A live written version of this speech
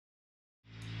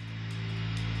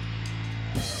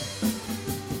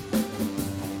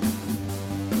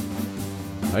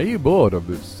Are you bored of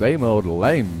the same old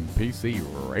lame PC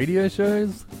radio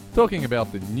shows? Talking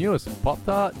about the newest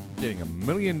Pop-Tart getting $1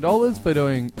 million for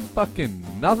doing fucking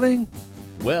nothing?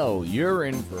 Well, you're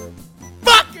in for a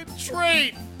fucking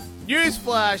treat!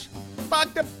 Newsflash!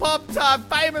 Fuck the Pop-Tart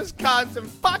famous cunts and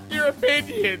fuck your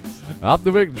opinions!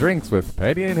 After Work Drinks with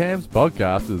Paddy and Ham's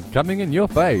podcast is coming in your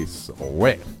face.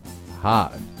 Wet,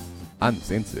 hard,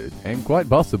 uncensored, and quite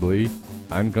possibly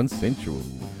unconsensual.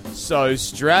 So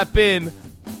strap in,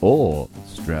 Or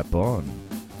strap on.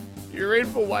 you're in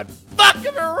for one fuck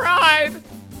of a ride!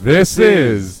 This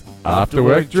is After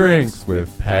Work Drinks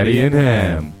with Paddy and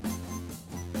Ham.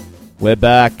 We're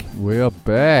back. We're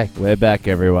back. We're back,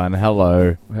 everyone.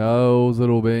 Hello. How's it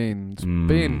all been? It's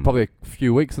been probably a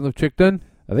few weeks since I've checked in.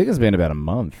 I think it's been about a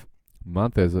month.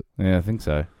 Month, is it? Yeah, I think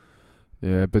so.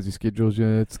 Yeah, busy schedules,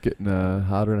 yeah. It's getting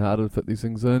harder and harder to fit these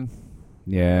things in.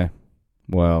 Yeah.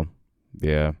 Well,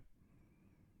 yeah.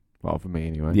 Well, for me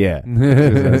anyway. Yeah. I was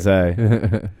going to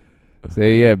say. So,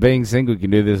 yeah, being single, you can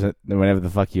do this whenever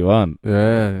the fuck you want.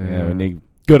 Yeah. When you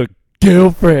got a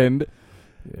girlfriend.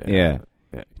 Yeah.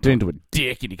 Yeah. Turn into a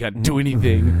dick and you can't do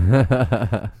anything.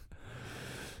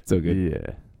 It's all good.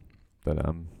 Yeah. But,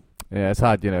 yeah, it's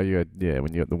hard, when you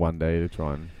got the one day to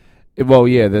try and... Well,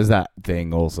 yeah, there's that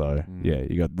thing also. Mm. Yeah,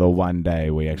 you got the one day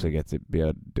where you actually get to be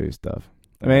able to do stuff.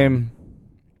 I mean,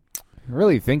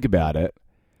 really think about it.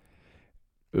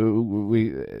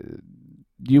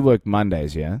 You work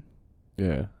Mondays, yeah?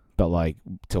 Yeah. But, like,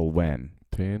 till when?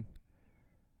 10?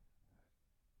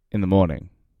 In the morning?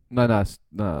 No, at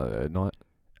night.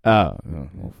 Oh,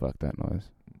 well, fuck that noise.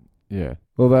 Yeah.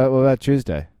 What about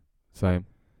Tuesday? Same.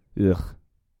 Ugh.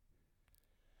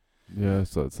 Yeah,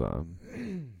 so it's,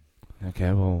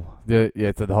 Okay, well,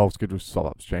 Yeah, so the whole schedule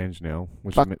swap's changed now.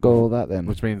 fuck all that then.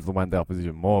 Which means the one day off is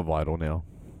even more vital now.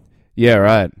 Yeah,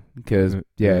 right. Because,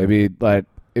 Yeah. it'd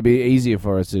be easier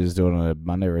for us to just do it on a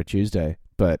Monday or a Tuesday.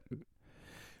 But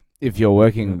if you're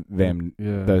working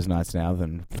those nights now,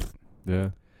 then... Yeah.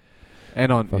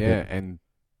 And on, Fuck it.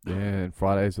 and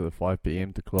Fridays are the 5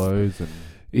 p.m. to close, and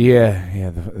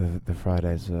the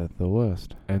Fridays are the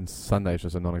worst. Sunday's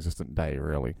just a non-existent day,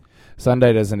 really.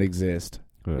 Sunday doesn't exist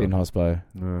Yeah. in hospo.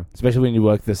 No. Especially when you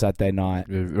work the Saturday night.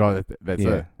 Yeah, right, that's Yeah.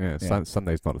 it. Yeah, Yeah.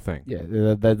 Sunday's not a thing.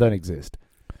 Yeah, they don't exist.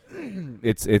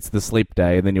 It's the sleep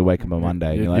day, and then you wake up on Monday,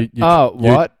 and You- you're like, you-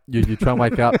 what? You try and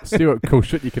wake up, see what cool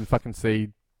shit you can fucking see,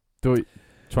 try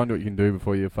and do what you can do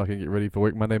before you fucking get ready for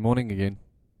work Monday morning again.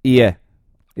 Yeah.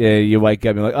 Yeah, you wake up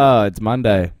and you're like, oh, it's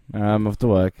Monday. I'm off to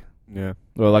work. Yeah.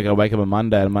 Or like I wake up on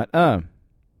Monday and I'm like, oh,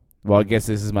 well, I guess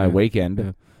this is my weekend.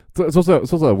 Yeah. So it's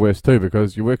also worse too,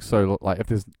 because you work so, like, if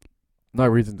there's no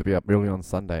reason to be up early on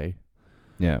Sunday,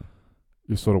 Yeah.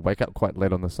 you sort of wake up quite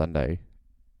late on the Sunday.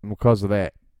 And because of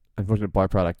that, unfortunate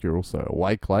byproduct, you're also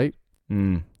awake late,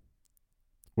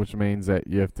 which means that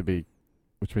you have to be,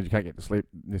 which means you can't get to sleep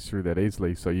necessarily that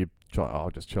easily. So you try, I'll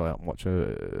just chill out and watch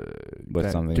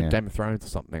Game of Thrones or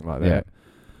something like that. Yeah.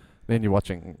 Then you're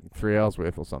watching 3 hours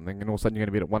worth or something, and all of a sudden you're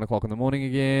going to be at 1 o'clock in the morning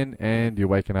again, and you're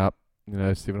waking up,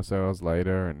 7 or so hours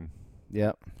later, and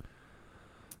Yep.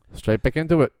 straight back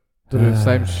into it. Do the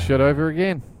same shit over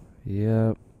again.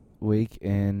 Yep. Week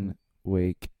in,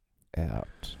 week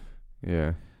out.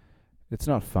 Yeah. It's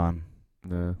not fun.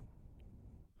 No.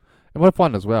 And what I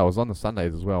find as well is on the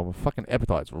Sundays as well, my fucking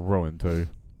appetite's ruined too.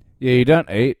 Yeah, you don't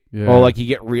eat. Yeah. Or like you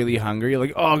get really hungry. You're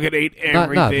like, oh, I'm going to eat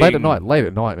everything. No, late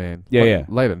at night, man. Yeah, Like, yeah.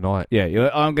 Late at night. Yeah, you're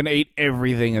like, oh, I'm going to eat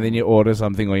everything. And then you order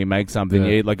something or you make something. Yeah.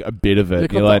 You eat like a bit of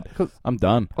it. Yeah, You're like, I'm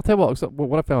done. I'll tell you what, except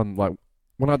what I found, like,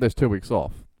 when I had those 2 weeks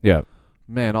off, Yeah.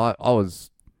 man, I was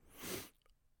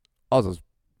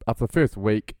after the first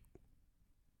week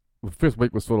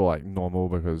was sort of like normal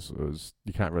because it was,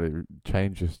 you can't really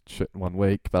change your shit in 1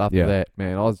 week. But after that,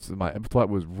 man, my appetite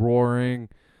was roaring,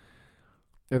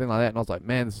 everything like that. And I was like,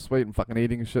 man, this is sweet, and fucking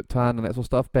eating a shit ton and that sort of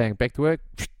stuff. Bang, back to work,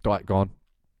 diet gone.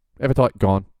 Appetite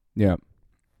gone. Yeah.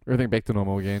 Everything back to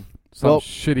normal again. Some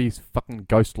shitty fucking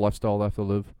ghost lifestyle I have to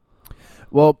live.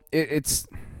 Well, it's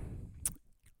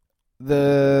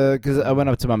because I went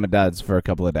up to mum and dad's for a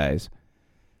couple of days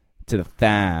to the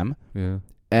fam. Yeah.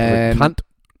 And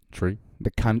the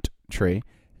cunt tree.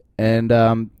 And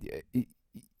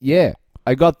yeah,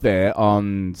 I got there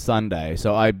on Sunday,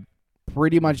 so I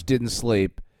pretty much didn't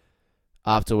sleep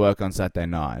after work on Saturday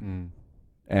night.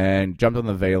 And jumped on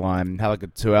the V line, had like a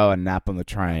 2-hour nap on the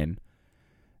train,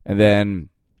 and then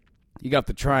you get off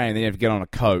the train, then you have to get on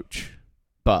a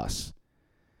bus,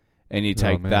 and you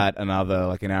take that another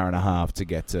like an hour and a half to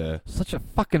get to. Such a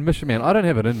fucking mission, man. I don't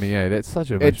have it in me, That's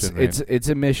such a mission, man. It's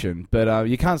a mission, but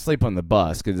you can't sleep on the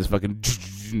bus because it's fucking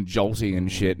huge and jolty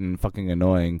and shit and fucking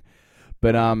annoying.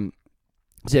 But so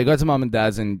yeah, got to mum and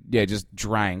dad's and just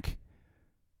drank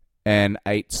and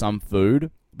ate some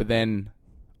food. But then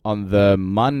on the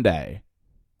Monday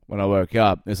when I woke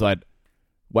up, it's like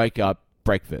wake up,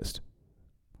 breakfast,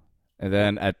 and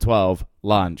then at 12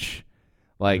 lunch,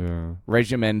 like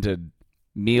regimented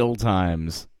meal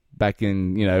times. Back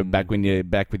in back when you're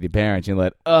back with your parents, you're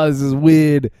like, oh, this is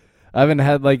weird. I haven't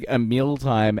had like a meal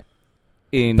time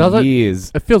in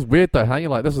years. It feels weird though, huh? You're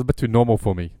like, this is a bit too normal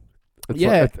for me.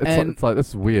 It's like this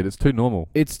is weird. It's too normal.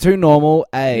 It's too normal,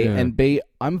 A, and B,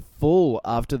 I'm full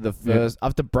after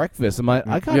after breakfast. I'm like,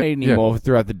 I can't eat anymore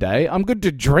throughout the day. I'm good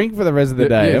to drink for the rest of the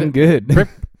day. I'm good.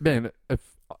 Man, if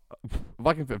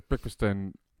I can fit breakfast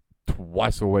in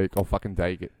twice a week, I'll fucking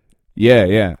take it.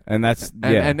 Yeah, and that's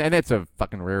and that's a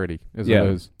fucking rarity. It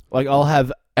is. Like I'll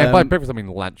have, and by breakfast I mean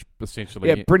lunch, essentially.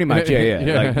 Yeah, pretty much.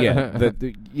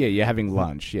 You're having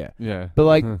lunch. Yeah. But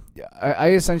like,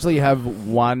 I essentially have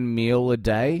one meal a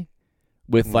day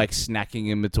with like snacking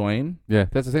in between. Yeah,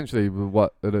 that's essentially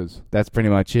what it is. That's pretty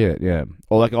much it. Yeah.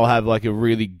 Or like I'll have like a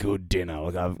really good dinner.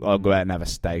 Like I'll go out and have a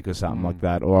steak or something like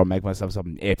that, or I'll make myself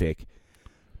something epic.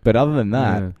 But other than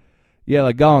that,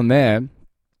 like going there.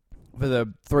 For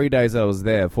the 4 days I was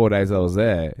there,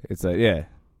 it's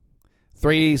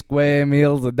 3 square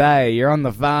meals a day. You're on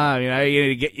the farm, you need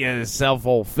to get yourself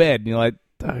all fed. And you're like,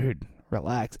 dude,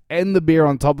 relax. And the beer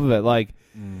on top of it. Like,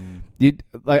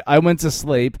 I went to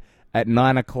sleep at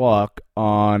 9 o'clock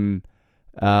on,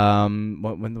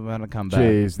 when did I come back?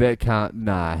 Jeez, that can't,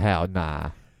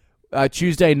 nah.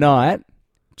 Tuesday night,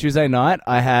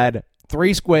 I had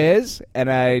 3 squares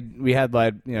and we had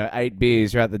 8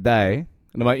 beers throughout the day.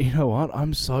 And I'm like, you know what?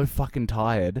 I'm so fucking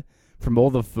tired from all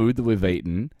the food that we've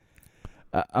eaten.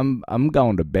 I'm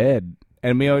going to bed.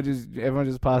 And everyone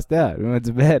just passed out. We went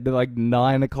to bed at like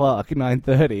 9 o'clock,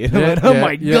 9:30. And I went, oh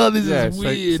my God, this is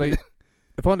weird. So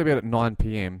if I went to bed at 9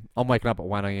 p.m., I'm waking up at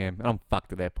 1 a.m. and I'm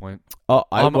fucked at that point. Oh,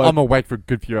 I'm awake for a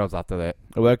good few hours after that.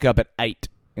 I woke up at 8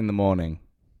 in the morning.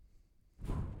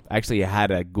 Actually,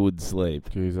 had a good sleep.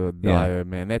 Jesus, no,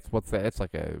 man. What's that? It's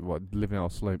like 11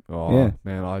 hours sleep. Oh,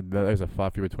 man, those are far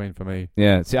few between for me.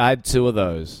 Yeah, see, I had 2 of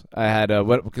those. I had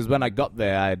because when I got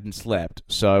there, I hadn't slept.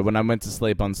 So when I went to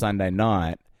sleep on Sunday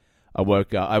night, I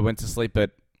woke up. I went to sleep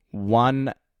at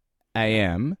 1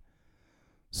 a.m.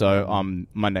 So on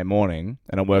Monday morning,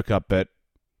 and I woke up at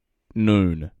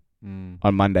noon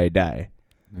on Monday day.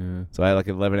 Yeah. So I had like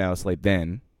 11 hours sleep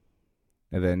then,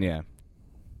 and then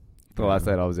the last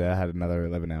night I was there, I had another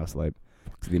 11 hours sleep.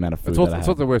 Because the amount of food It's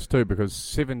also the worst too,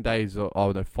 because 5 days of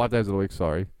the week,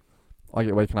 I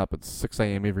get waking up at 6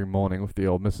 a.m. every morning with the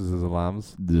old missus's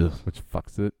alarms, which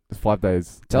fucks it. It's 5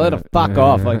 days. Tell her to fuck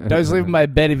off. Like, don't sleep in my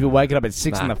bed if you're waking up at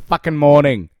 6 in the fucking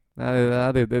morning.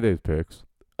 There's perks.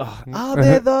 Are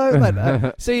there though?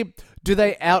 Like, see, do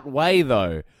they outweigh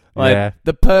though? Like,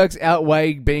 the perks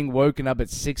outweigh being woken up at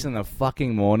 6 in the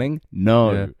fucking morning?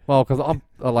 No. Yeah. Well, because I'm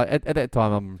at that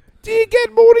time Do you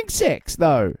get morning sex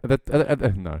though?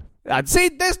 No. See,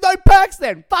 there's no perks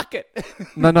then. Fuck it.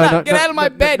 No. Get out of my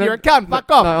bed. You're a cunt.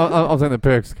 Fuck off. No, I was saying the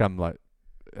perks come like.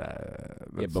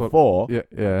 Before.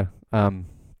 Yeah.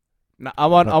 No, I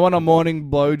want a morning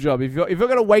blowjob. If you're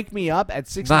gonna wake me up at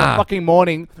 6 in the fucking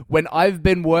morning when I've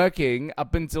been working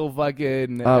up until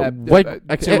fucking 2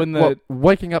 in the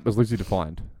waking up is loosely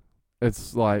defined.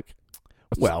 It's like.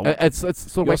 It's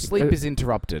sort of your sleep is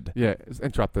interrupted. Yeah, it's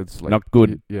interrupted sleep. Not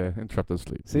good. Interrupted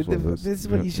sleep. See, this is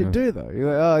what you should do, though.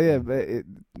 You're like,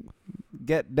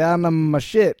 get down on my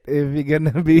shit if you're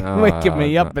gonna be waking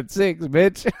me up at 6,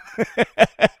 bitch.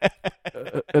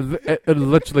 It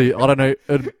literally, I don't know.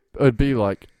 It'd be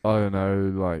like, I don't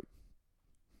know, like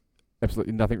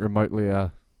absolutely nothing remotely.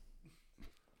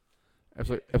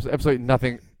 Absolutely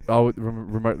nothing. I would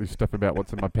remotely stuff about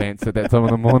what's in my pants at that time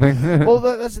in the morning. Well,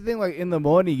 that's the thing. Like in the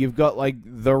morning, you've got like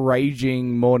the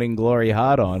raging morning glory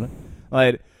hard on.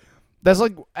 Like that's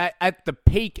like at the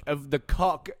peak of the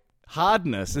cock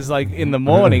hardness is like in the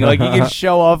morning. Like you can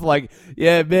show off. Like,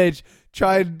 yeah, bitch,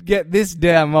 try and get this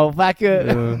down,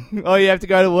 motherfucker. Yeah. Oh, you have to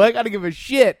go to work. I don't give a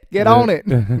shit. Get on it.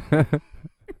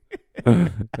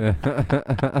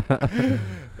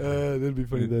 That'd be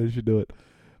funny though. You should do it.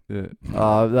 Yeah.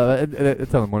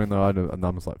 It's in the morning though.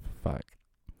 I'm just like, fuck.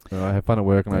 I have fun at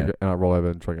work and I roll over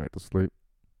and try to get to sleep.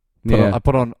 I've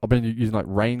been using like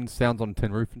rain sounds on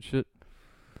tin roof and shit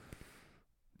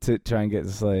to try and get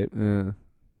to sleep. Yeah.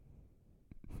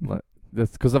 Like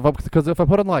that's because if I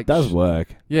put on like it does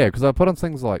work. Yeah, because I put on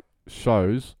things like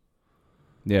shows.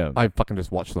 Yeah. I fucking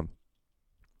just watch them.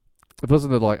 If I listen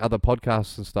to like other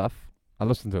podcasts and stuff, I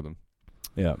listen to them.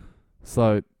 Yeah.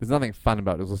 So there's nothing fun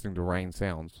about just listening to rain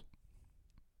sounds.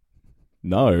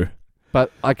 No.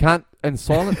 But I can't in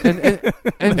silence.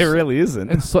 And There really isn't.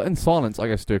 In silence, I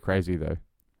go stir crazy though.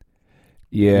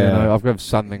 Yeah. You know, I've got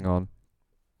something on.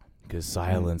 Because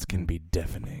silence can be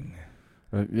deafening.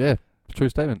 Yeah, true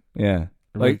statement. Yeah. It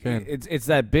really Like, can. it's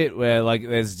that bit where, like,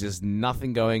 there's just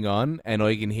nothing going on, and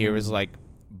all you can hear is, like,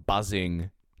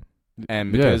 buzzing.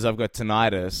 And because I've got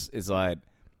tinnitus, it's like,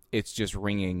 it's just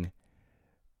ringing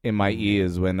in my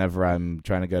ears whenever I'm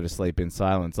trying to go to sleep in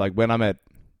silence. Like, when I'm at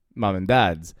Mum and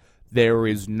Dad's, there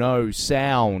is no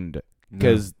sound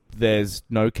because there's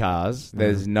no cars,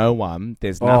 there's no one,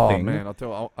 there's nothing. Oh, man, I'll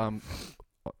tell you,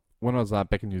 when I was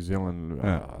back in New Zealand,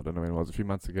 I don't know when it was, a few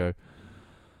months ago,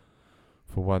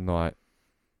 for one night,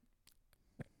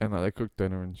 and they cooked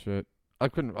dinner and shit. I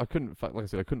couldn't like I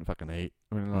said, I couldn't fucking eat.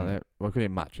 I mean, like that. Well, I couldn't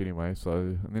eat much anyway. So,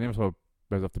 and then every time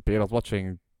I goes off to bed, I was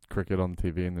watching cricket on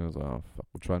TV, and then I was like, oh fuck,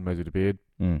 we'll try and mosey to bed.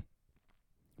 My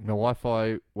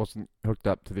Wi-Fi wasn't hooked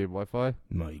up to their Wi-Fi.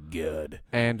 My God.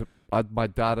 And my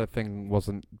data thing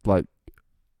wasn't like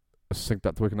synced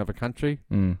up to work in another country.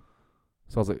 So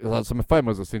I was like, so my phone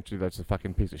was essentially just a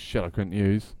fucking piece of shit I couldn't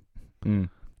use. And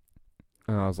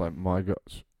I was like, my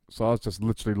gosh. So I was just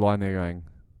literally lying there going,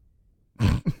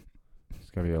 it's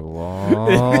going to be a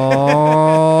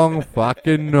long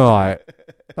fucking night.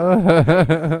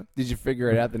 Did you figure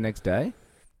it out the next day?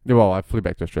 Yeah, well, I flew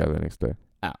back to Australia the next day.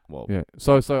 Ah, well. Yeah.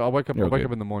 So I woke up You're up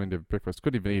good. in the morning to breakfast.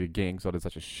 Couldn't even eat again because I did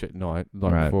such a shit night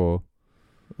before.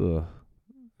 Ugh.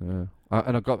 Yeah.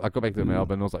 And I got back to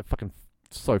Melbourne and it was like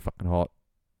so fucking hot.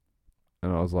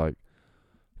 And I was like,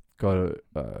 got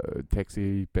a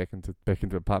taxi back into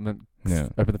the apartment. Yeah.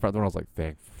 Opened the front door and I was like,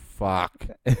 thank fuck.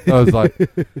 I was like,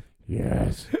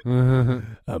 yes.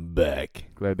 I'm back.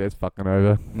 Glad that's fucking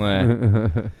over.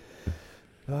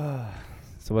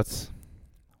 So what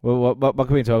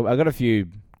can we talk about? I got a few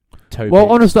topics. Well, I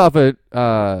want to start with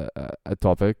a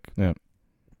topic. Yeah.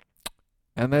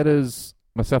 And that is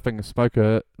myself being a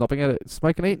smoker, not being able to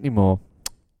smoke and eat anymore.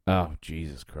 Oh,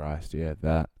 Jesus Christ. Yeah,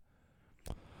 that.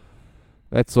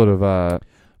 That's sort of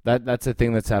That's a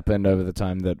thing that's happened over the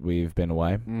time that we've been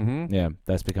away. Mm-hmm. Yeah,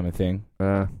 that's become a thing.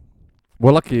 We're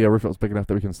lucky our roof was big enough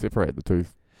that we can separate the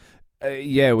tooth.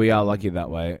 Yeah, we are lucky that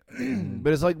way.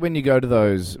 But it's like when you go to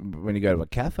a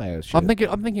cafe or shit. I'm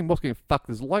thinking what's getting fucked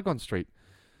is Lygon Street.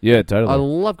 Yeah, totally. I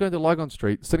love going to Lygon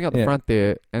Street, sitting out the front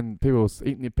there, and people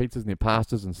eating their pizzas and their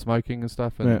pastas and smoking and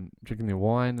stuff and drinking their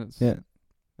wine. It's yeah.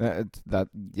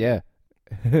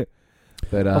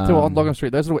 But I'll tell you what, on Lygon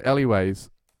Street, those little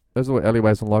alleyways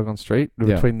on Lygon Street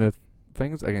between the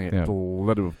things are going to get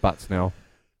littered with butts now.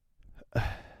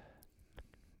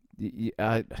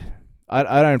 I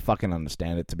don't fucking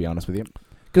understand it, to be honest with you.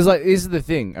 Because, like, this is the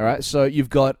thing, all right? So you've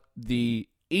got the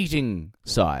eating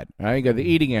side, all right? You got the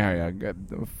eating area.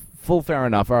 Full fair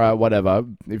enough, all right, whatever.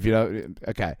 If you don't,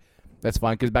 okay, that's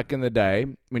fine. Because back in the day,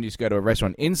 when you used to go to a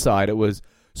restaurant inside, it was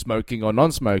smoking or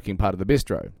non-smoking part of the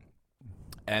bistro.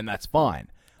 And that's fine.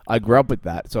 I grew up with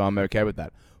that, so I'm okay with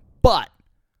that. But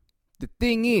the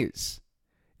thing is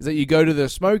that you go to the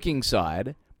smoking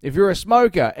side. If you're a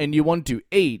smoker and you want to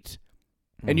eat,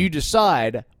 and you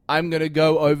decide, I'm going to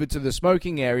go over to the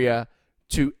smoking area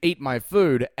to eat my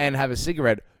food and have a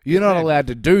cigarette, you're not allowed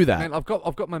to do that. Man, I've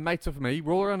got my mates with me.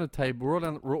 We're all around a table. We're all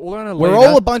around a We're Lena.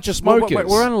 all a bunch of smokers.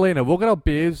 We're on a Lena. We'll get our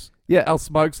beers, our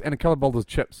smokes, and a couple of bowls of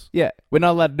chips. Yeah, we're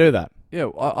not allowed to do that. Yeah,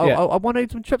 I want to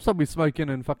eat some chips. I'll be smoking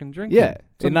and fucking drinking. Yeah,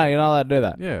 no, you're not allowed to do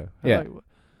that. Yeah. Yeah.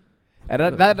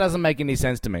 And that doesn't make any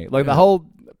sense to me. Like, the whole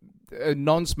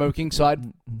non-smoking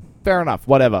side, fair enough,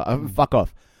 whatever, fuck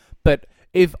off. But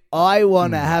if I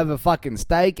want to have a fucking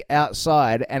steak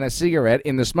outside and a cigarette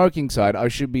in the smoking side, I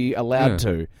should be allowed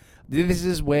to. This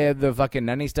is where the fucking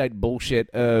nanny state bullshit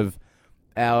of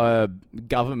our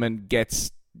government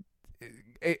gets...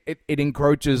 It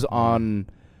encroaches on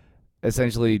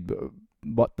essentially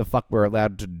what the fuck we're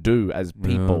allowed to do as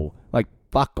people. Like,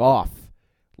 fuck off.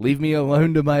 Leave me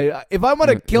alone to my... If I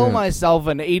want to kill myself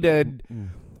and eat an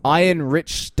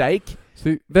iron-rich steak...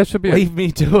 See, that should be leave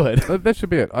me to it. That should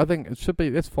be it. I think it should be.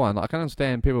 That's fine. I can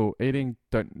understand people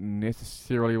don't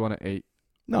necessarily want to eat.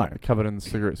 No, covered in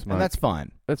cigarette smoke. And that's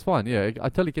fine. That's fine. Yeah, I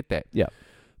totally get that. Yeah,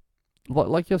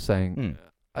 like you're saying,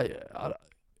 if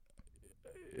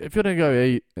you're gonna go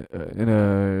eat in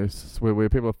a where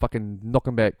people are fucking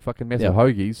knocking back fucking massive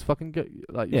hoagies, fucking go,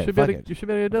 like you should be able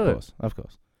to do it. Of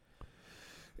course.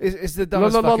 It's the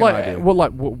dumbest fucking idea.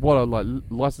 What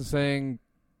licensing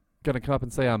gonna come up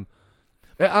and say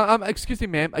excuse me,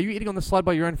 ma'am, are you eating on the slide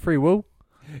by your own free will?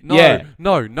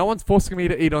 No one's forcing me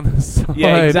to eat on this side.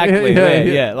 Yeah, exactly.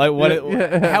 Yeah. Like,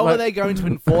 how like, are they going to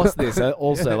enforce this?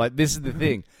 Also, like, this is the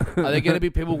thing. Are there going to be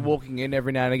people walking in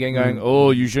every now and again going,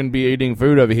 "Oh, you shouldn't be eating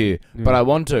food over here," but I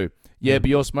want to. Yeah, but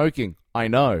you're smoking. I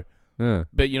know. Yeah.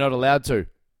 But you're not allowed to.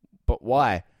 But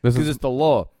why? Because it's the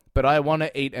law. But I want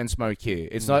to eat and smoke here.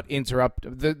 It's not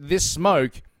this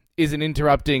smoke isn't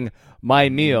interrupting my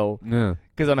meal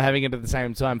because I'm having it at the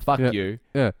same time. Fuck you.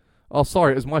 Yeah. Oh,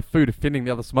 sorry. Is my food offending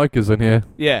the other smokers in here?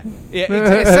 Yeah. Yeah.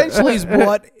 It essentially is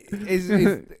what is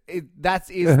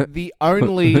the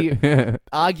only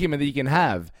argument that you can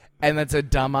have, and that's a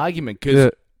dumb argument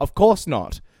because of course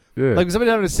not. Yeah. Like, if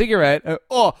somebody's having a cigarette,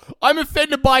 I'm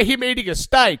offended by him eating a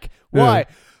steak. Why?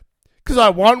 Because I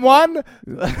want one?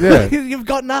 Yeah. You've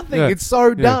got nothing. Yeah. It's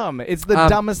so dumb. It's the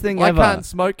dumbest thing ever. I can't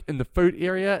smoke in the food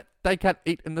area. They can't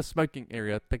eat in the smoking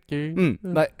area. Thank you.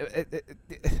 Like,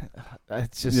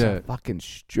 it's just so fucking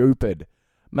stupid.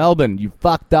 Melbourne, you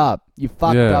fucked up. You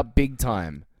fucked up big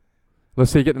time.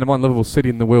 Let's see you get in the one livable city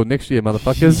in the world next year,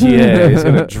 motherfuckers. Yeah, it's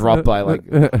going to drop by like...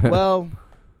 Well...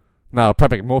 No,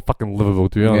 probably more fucking livable,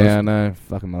 to be honest. Yeah, no,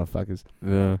 fucking motherfuckers.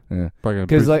 Yeah.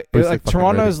 Because like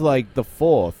Toronto's like the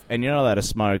fourth, and you're not allowed to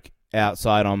smoke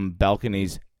outside on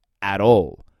balconies at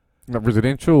all. Not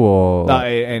residential or... No,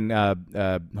 and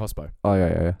hospo. Oh,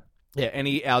 yeah. Yeah,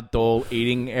 any outdoor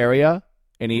eating area,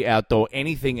 any outdoor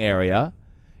anything area,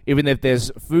 even if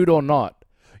there's food or not,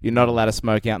 you're not allowed to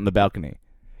smoke out on the balcony.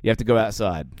 You have to go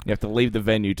outside. You have to leave the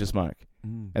venue to smoke.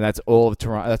 And that's all of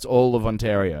Toronto. That's all of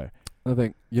Ontario. I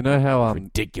think, you know how...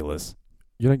 ridiculous.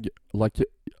 You know, like,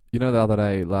 you know the other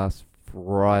day, last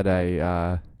Friday,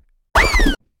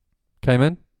 came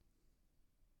in?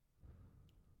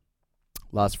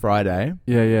 Last Friday?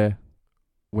 Yeah.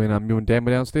 When you and Dan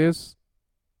were downstairs,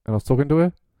 and I was talking to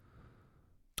her.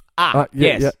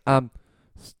 Yes. Yeah,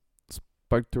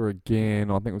 spoke to her again,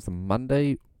 I think it was the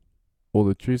Monday or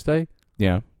the Tuesday.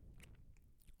 Yeah.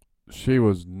 She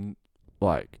was,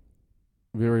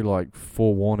 very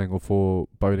forewarning or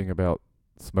foreboding about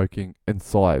smoking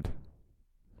inside.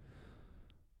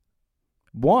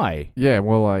 Why? Yeah,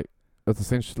 well, it's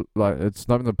essentially it's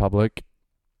not in the public.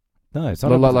 No, it's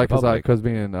not in the public. Because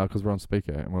we're on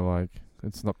speaker and we're like,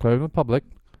 it's not closed in the public.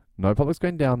 No public's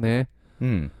going down there.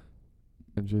 And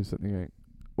she's sitting there going,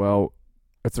 well,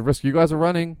 it's a risk you guys are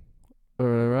running.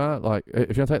 Like,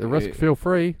 if you want to take the risk, feel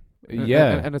free.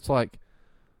 Yeah, and it's like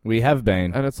we have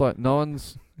been, and it's like no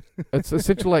one's. It's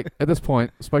essentially like, at this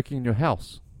point, smoking in your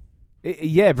house.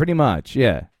 Yeah, pretty much,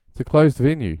 yeah. It's a closed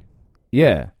venue.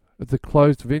 Yeah. It's a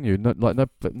closed venue.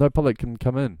 No public can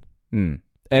come in.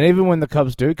 And even when the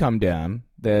cops do come down,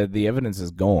 the evidence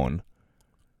is gone.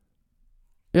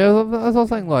 Yeah, as I was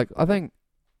saying, I think,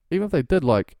 even if they did,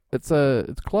 it's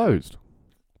closed.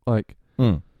 I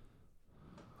don't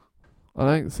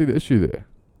see the issue there.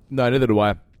 No, neither do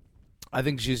I. I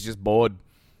think she's just bored.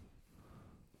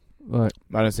 I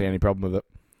don't see any problem with it.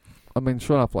 I mean,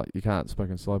 sure enough, you can't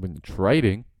smoke inside when you're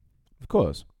trading. Of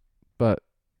course. But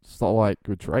it's not like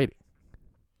we're trading.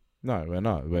 No, we're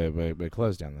not. We're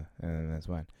closed down there, and that's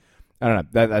fine. I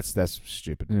don't know. That's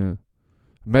stupid. Yeah.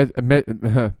 I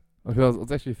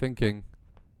was actually thinking.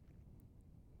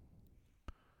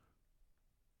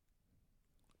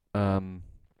 Imagine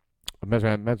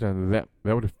that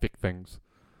would affect things.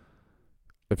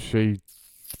 If she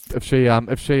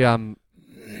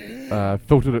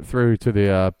filtered it through to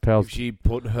the powers. If she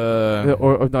put her...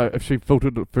 if she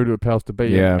filtered it through to the powers to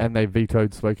be and they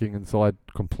vetoed smoking inside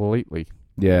completely.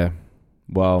 Yeah.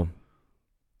 Well,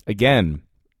 again...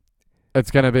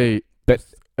 It's going to be...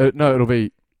 it'll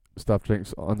be stuffed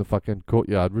drinks on the fucking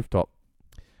courtyard rooftop.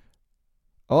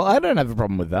 Oh, I don't have a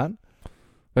problem with that.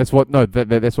 That's what... No,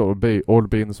 that's what it would be. Or it would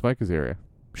be in the smokers area.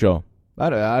 Sure. I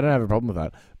don't have a problem with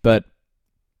that. But...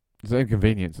 The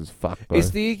inconvenience is fucked, though.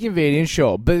 It's the inconvenience,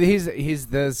 sure. But here's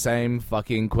the same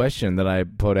fucking question that I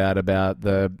put out about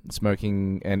the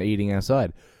smoking and eating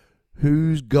outside.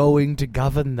 Who's going to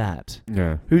govern that?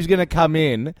 Yeah. Who's going to come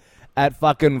in at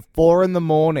fucking 4 a.m. Yeah,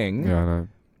 I know.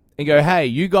 And go, hey,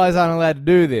 you guys aren't allowed to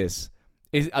do this.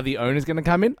 Are the owners going to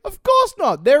come in? Of course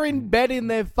not. They're in bed in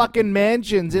their fucking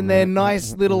mansions, in their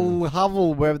nice little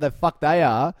hovel, wherever the fuck they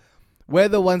are. We're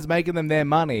the ones making them their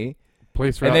money.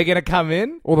 Police and they're going to come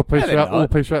in? All the police are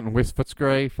out in West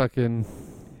Fitzroy fucking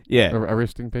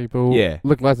arresting people. Yeah.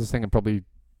 Look, Lazar's thinking probably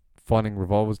finding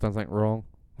revolvers done something wrong.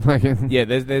 Yeah,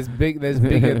 there's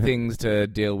bigger things to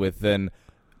deal with than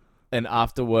an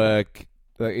after work,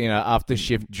 after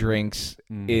shift drinks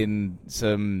in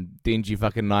some dingy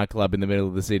fucking nightclub in the middle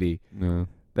of the city. No.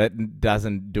 That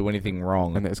doesn't do anything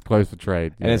wrong. And it's closed for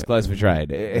trade. And it's closed for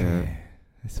trade.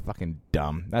 It's fucking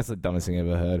dumb. That's the dumbest thing I've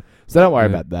ever heard. So don't worry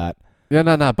about that. Yeah,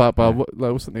 no, but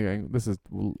Wilson thinking,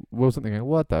 Wilson thinking,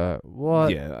 what?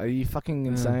 Yeah, are you fucking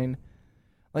insane?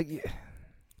 Like,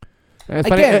 and it's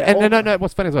funny, again, no,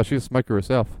 what's funny is that she's a smoker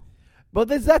herself. But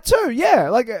there's that too, yeah.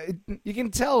 Like, you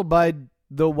can tell by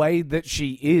the way that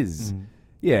she is.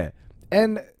 Yeah.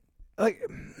 And, like,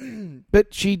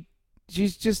 but she's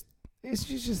just...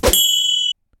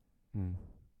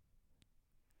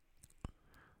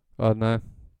 Oh, no.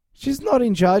 She's not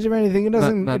in charge of anything. It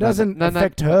doesn't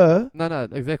affect her. No,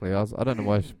 exactly. I don't know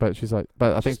why, but she's like,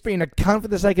 but I think she's being a cunt for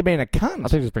the sake of being a cunt. I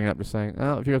think she's bringing it up, just saying,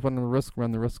 oh, if you guys want to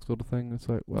run the risk sort of thing. It's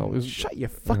like, well, shut your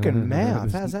fucking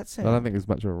mouth. How's that sound? I don't think there's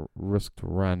much of a risk to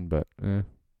run, but yeah.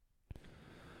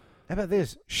 How about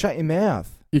this? Shut your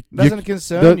mouth. Doesn't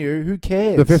concern you. Who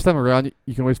cares? The first time around,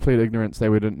 you can always plead ignorance, say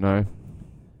we didn't know.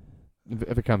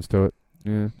 If it comes to it,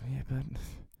 yeah. Yeah, but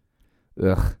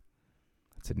ugh,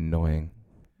 that's annoying.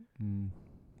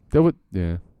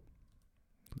 Yeah.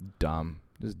 Dumb.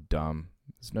 Just dumb.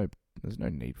 There's no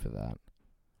need for that.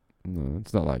 No,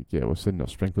 it's not like, we're setting up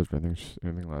sprinklers or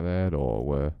anything like that, or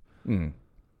we're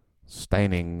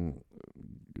staining.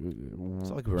 It's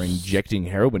like we're injecting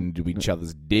heroin into each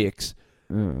other's dicks.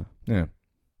 Yeah.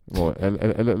 Well,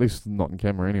 at least not in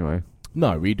camera anyway.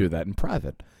 No, we do that in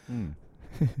private.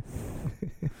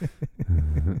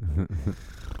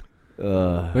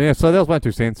 Yeah, so that was my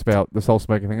 2 cents about this whole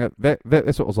smoking thing.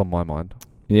 That's what was on my mind.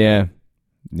 Yeah.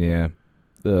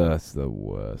 That's the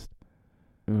worst.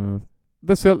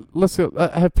 Let's see.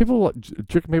 Have people,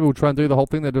 people try and do the whole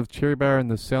thing they did with Cherry Bar and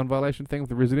the sound violation thing with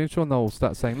the residential, and they'll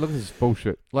start saying, "Look, this is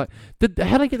bullshit." Like, did they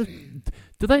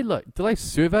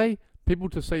survey people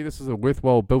to say this is a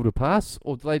worthwhile bill to pass,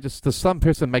 or does some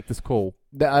person make this call?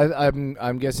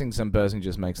 I'm guessing some person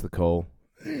just makes the call.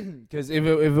 Because if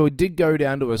it did go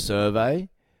down to a survey,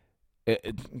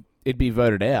 it'd be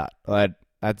voted out. Like,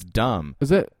 that's dumb. Is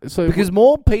that so? Because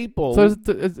more people. So is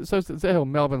that how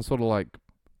Melbourne sort of like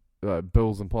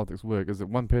bills and politics work? Is that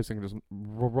one person can just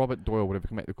Robert Doyle, whatever,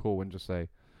 can make the call and just say,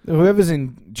 whoever's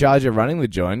in charge of running the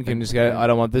joint can just go, I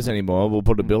don't want this anymore. We'll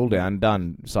put a bill down.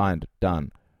 Done. Signed.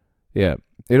 Done. Yeah.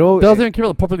 Doesn't even care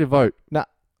about the popular vote. Nah.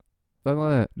 Nothing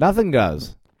like that. Nothing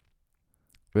does.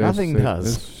 Nothing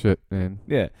does. This shit, man.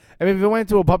 Yeah. I mean, if it went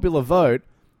to a popular vote,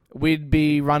 we'd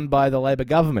be run by the Labor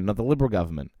government, not the Liberal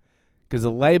government. Because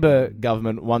the Labor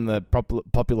government won the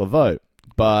popular vote.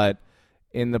 But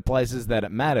in the places that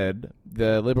it mattered,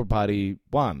 the Liberal Party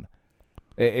won.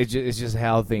 It's just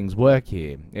how things work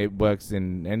here. It works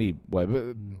in any way.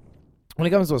 But when it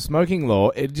comes to a smoking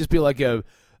law, it'd just be like a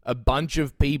bunch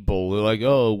of people who are like,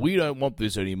 oh, we don't want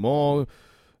this anymore.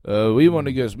 We want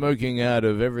to get smoking out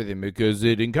of everything because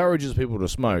it encourages people to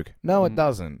smoke. No, it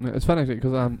doesn't. It's funny actually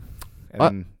because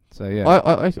I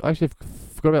actually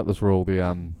forgot about this rule the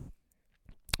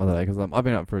other day because I've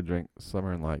been out for a drink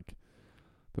somewhere in like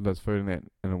the best food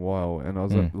in a while, and I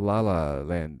was at La La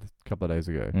Land a couple of days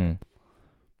ago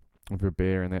for a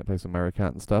beer and that place in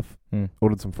Maricant and stuff.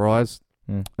 Ordered some fries.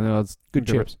 And then I was good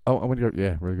chips. I went to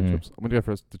go, really good chips. I went to go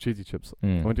for the cheesy chips.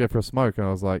 I went to go for a smoke, and I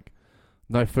was like,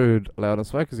 no food allowed in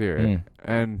smokers area.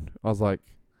 And I was like,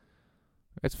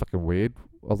 it's fucking weird.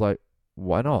 I was like,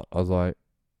 why not? I was like,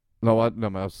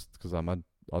 because I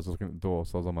was looking at the door,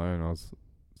 so I was on my own. I was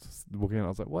just walking in. I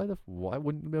was like, why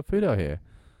wouldn't there be food out here?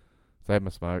 So I had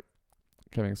my smoke,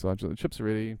 came inside. The chips are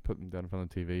ready. Put them down in front of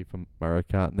the TV from my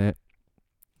cart and that.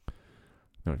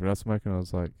 And I was smoking. I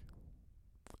was like,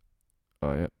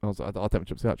 oh yeah. I was like, I'll take my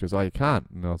chips out. She goes, oh, you can't.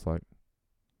 And I was like,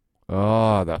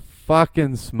 oh, the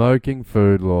fucking smoking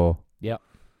food law. Yep.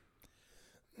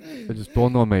 It just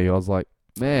dawned on me. I was like,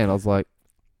 I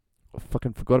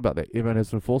fucking forgot about that. Everyone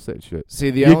has to enforce that shit. See,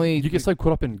 you get so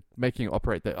caught up in making it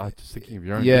operate that just thinking of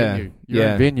your own venue. Your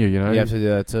own venue, you know. You have to do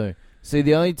that too. See,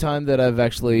 the only time that I've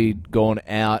actually gone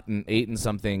out and eaten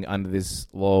something under this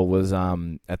law was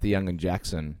at the Young and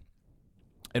Jackson.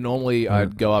 And normally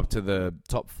I'd go up to the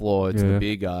top floor to the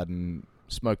beer garden,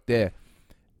 smoke there,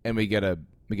 and we get a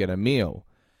meal.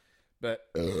 But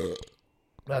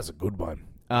that's a good one.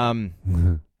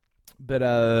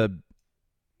 But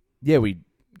we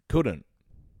couldn't.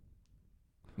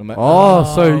 Like,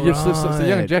 so the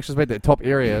Young and Jackson's made that top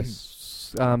area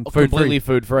completely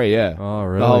food free. Yeah. Oh,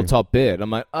 really? The whole top bit. I'm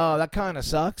like, oh, that kind of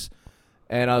sucks.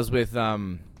 And I was with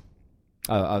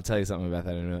I'll tell you something about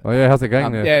that in a minute. Oh yeah, how's it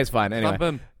going there? Yeah, it's fine.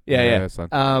 Anyway. Yeah.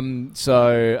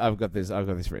 So I've got this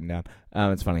written down.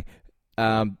 It's funny. So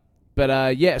I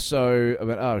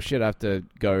went, oh shit, I have to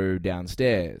go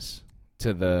downstairs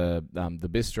to the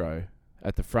bistro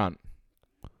at the front.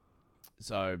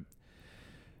 So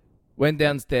went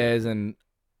downstairs and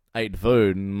ate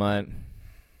food, and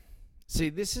See,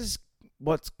 this is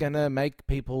what's going to make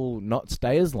people not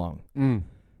stay as long. Mm.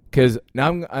 Because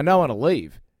now I know I want to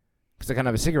leave because I can't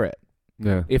have a cigarette.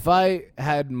 Yeah. If I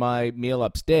had my meal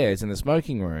upstairs in the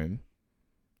smoking room,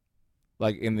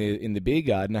 like in the beer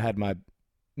garden, I had my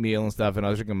meal and stuff and I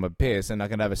was drinking my piss and I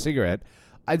can have a cigarette,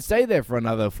 I'd stay there for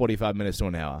another 45 minutes to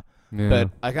an hour. Yeah. But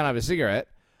I can't have a cigarette.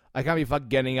 I can't be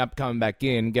getting up, coming back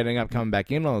in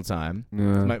all the time.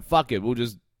 Yeah. I'm like, fuck it, we'll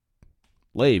just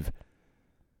leave.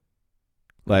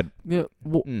 Like, yeah.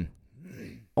 Well,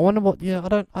 I wonder what. Yeah,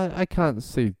 I can't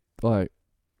see like.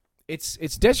 It's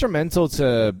detrimental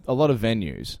to a lot of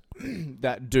venues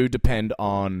that do depend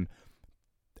on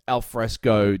al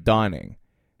fresco dining.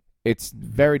 It's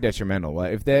very detrimental.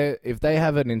 Like if they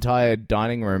have an entire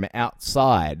dining room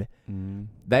outside,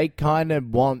 they kind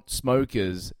of want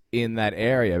smokers in that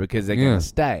area because they're going to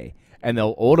stay. And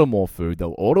they'll order more food,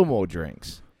 they'll order more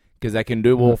drinks because they can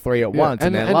do all three at once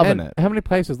and they're loving it. How many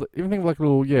places, even think like a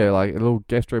little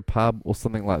gastro pub or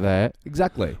something like that.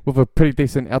 Exactly. With a pretty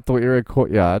decent outdoor area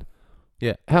courtyard.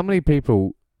 Yeah. How many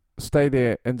people stay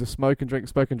there and just smoke and drink?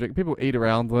 People eat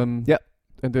around them. Yep.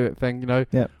 And do that thing, you know.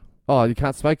 Yep. Oh, you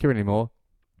can't smoke here anymore.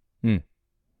 Hmm.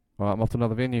 All right, I'm off to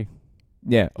another venue.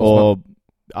 Yeah. Or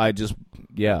I just,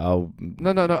 I'll...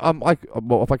 No. I'm like,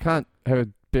 well, if I can't have a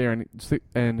beer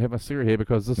and have a cigarette here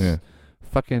because this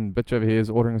fucking bitch over here is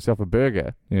ordering herself a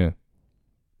burger. Yeah.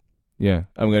 Yeah.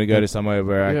 I'm going to go to somewhere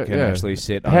where I can actually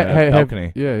sit on a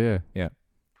balcony. Yeah.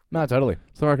 No, totally.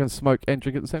 So I can smoke and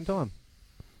drink at the same time.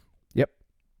 Yep.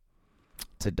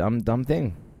 It's a dumb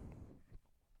thing.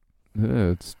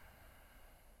 Yeah,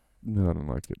 no, I don't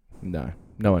like it.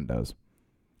 No one does.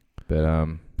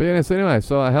 But yeah, so anyway,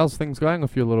 how's things going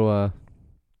with your little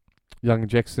young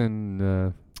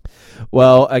Jackson?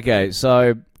 Well, okay,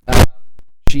 so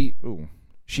she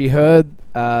heard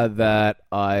that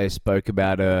I spoke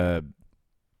about her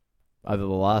either the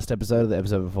last episode or the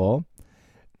episode before,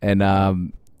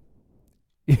 and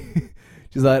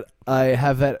she's like,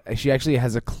 she actually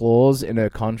has a clause in her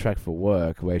contract for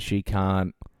work where she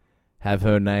can't have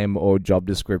her name or job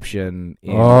description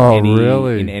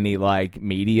in any like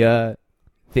media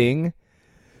thing.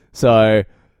 So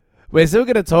we're still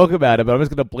going to talk about it, but I'm just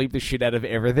going to bleep the shit out of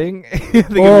everything. I think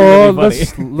it'll be really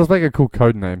funny. Let's make a cool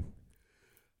code name.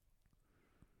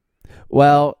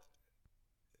 Well,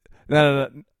 no,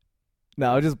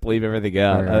 I'll just bleep everything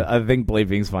out. Okay. I think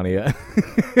bleeping's funnier.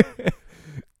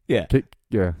 Yeah.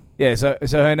 Yeah. So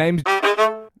her name's...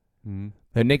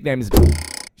 Her nickname's...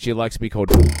 She likes to be called...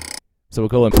 So we'll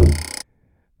call him...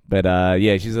 But,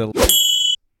 she's a...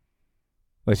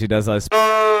 Like, she does, like...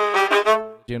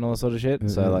 And all that sort of shit.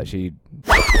 So, like, she...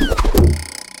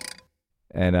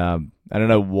 And, I don't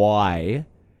know why...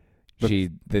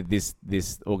 This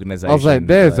organization... I was like,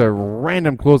 there's a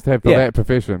random clause to have for that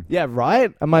profession. Yeah,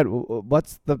 right? I'm like,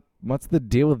 what's the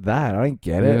deal with that? I don't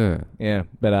get it. Yeah.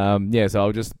 But, so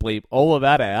I'll just bleep all of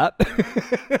that out.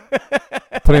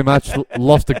 Pretty much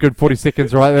lost a good 40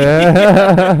 seconds right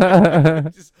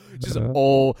there. just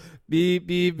all beep,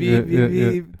 beep, beep, beep,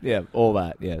 beep. Yeah, all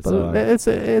that. Yeah. But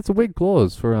so it's a weird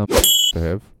clause for to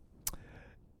have.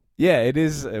 Yeah, it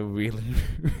is really...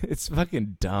 It's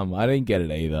fucking dumb. I didn't get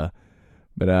it either.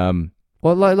 But,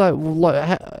 well,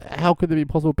 like, how could there be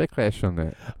possible backlash on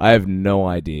that? I have no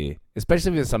idea.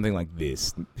 Especially if it's something like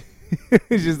this.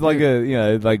 It's just like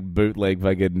a, like bootleg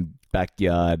fucking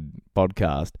backyard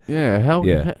podcast.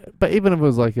 Yeah, but even if it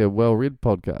was like a well-read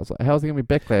podcast, like, how's there going to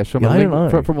be backlash from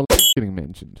a getting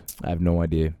mentioned? I have no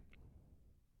idea.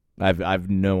 I've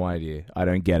no idea. I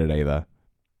don't get it either.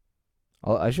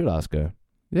 I should ask her.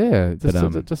 Yeah,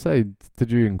 just say,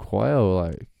 did you inquire? Or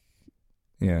like,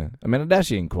 yeah, I mean, I'd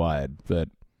actually inquired, but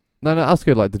no, ask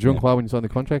her. Like, did you inquire when you signed the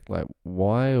contract? Like,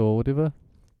 why or whatever?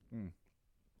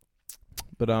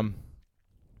 But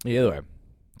either way,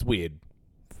 it's weird.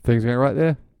 Things going right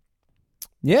there.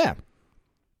 Yeah,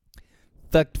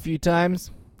 fucked a few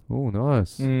times. Oh,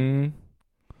 nice. Singing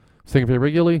pretty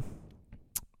regularly.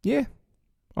 Yeah,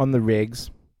 on the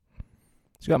regs.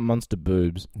 She's got monster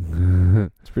boobs.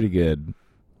 It's pretty good.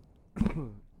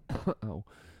 Oh,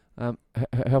 how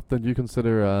often do you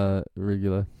consider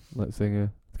regular, like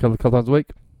singer? A couple times a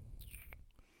week?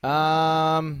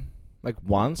 Like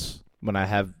once when I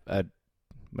have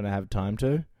time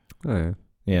to. Oh yeah.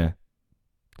 Yeah.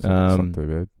 It's not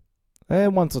too bad.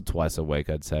 Once or twice a week,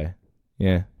 I'd say.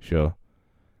 Yeah, sure.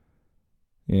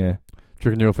 Yeah. Do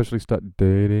you reckon you'll officially start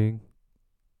dating?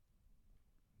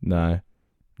 No.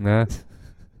 Nah.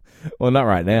 Well, not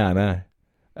right now. No.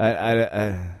 I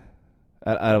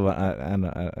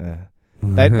don't.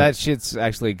 That shit's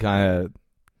actually kind of.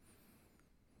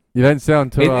 You don't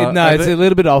sound too. No, it's a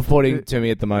little bit off-putting to me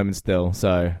at the moment still.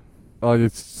 So. Oh, you're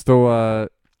still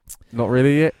not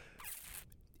really yet?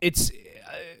 It's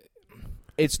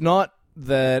not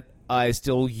that I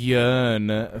still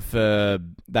yearn for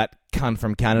that cunt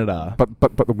from Canada.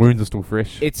 But the wounds are still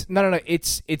fresh. It's no.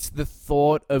 It's the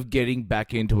thought of getting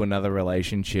back into another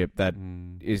relationship that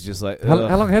is just like. How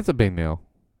long has it been now?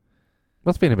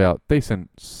 Must have been about decent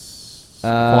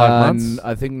 5 months.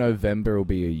 I think November will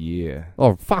be a year.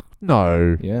 Oh fuck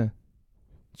no! Yeah,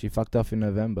 she fucked off in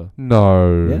November.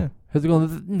 No. Yeah. Has it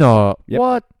gone? No. Yep.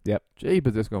 What? Yep.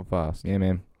 Jeepers, that's gone fast. Yeah,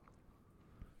 man.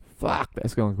 Fuck,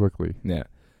 that's gone quickly. Yeah.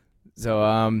 So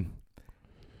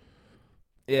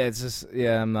yeah, it's just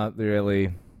I'm not really.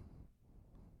 I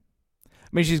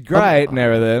mean, she's great and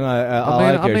everything. I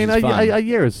like her. She's fun. A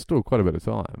year is still quite a bit of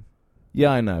time.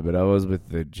 Yeah, I know, but I was with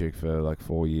the chick for like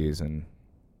 4 years, and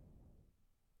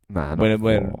nah,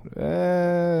 when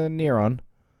near on.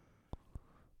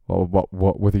 Well,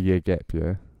 what with a year gap?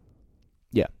 Yeah.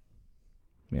 Yeah.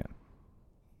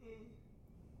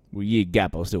 Well, year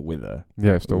gap, I was still with her.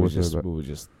 Yeah, still with her. We were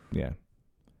just yeah.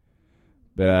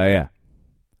 But yeah,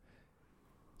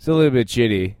 still a little bit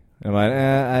shitty. I'm like,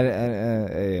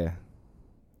 yeah.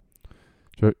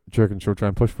 Do you reckon she'll try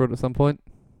and push for it at some point?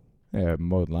 Yeah,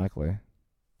 more than likely.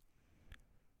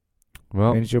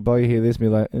 Well, and she'll probably hear this and be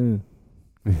like,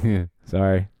 yeah.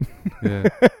 Sorry. Yeah.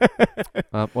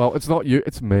 Well, it's not you,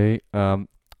 it's me.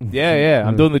 Yeah.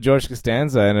 I'm doing the George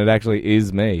Costanza, and it actually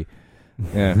is me.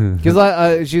 Yeah.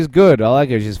 Because she's good. I like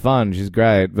her. She's fun. She's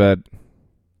great. But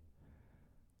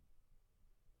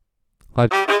how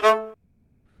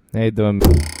you doing?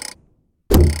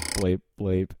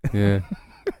 Bleep. Yeah.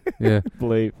 Yeah.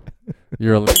 Bleep.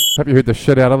 Hope you heard the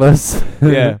shit out of this.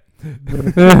 Yeah.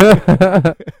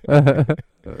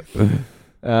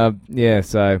 Yeah.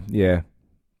 So yeah.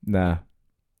 Nah.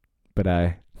 But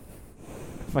I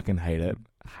fucking hate it.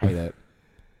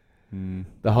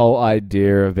 The whole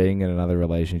idea of being in another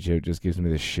relationship just gives me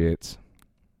the shits.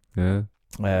 Yeah.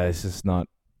 It's just not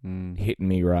hitting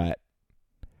me right.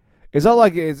 It's not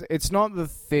like it's not the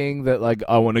thing that like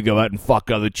I want to go out and fuck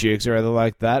other chicks or anything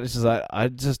like that. It's just like I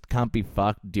just can't be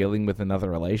fucked dealing with another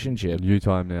relationship. New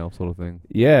time now, sort of thing.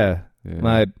 Yeah. Yeah.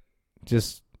 Like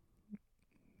just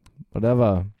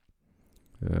whatever.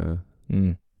 Yeah.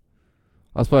 Mm.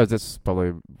 I suppose that's what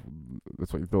you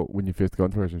thought when you first got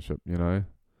into a relationship, you know?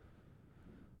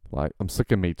 Like, I'm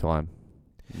sick of me time.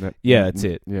 Yeah, that's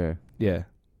it. Yeah. Yeah.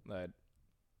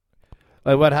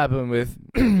 Like what happened with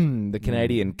the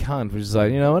Canadian cunt, which is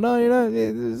like,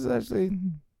 this is actually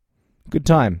good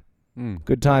time.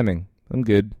 Good timing. I'm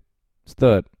good. Let's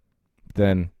do it.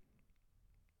 Then,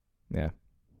 yeah.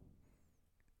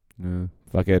 Yeah.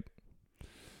 Fuck it.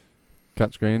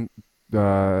 Cut screen,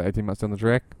 18 months down the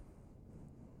track.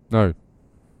 No.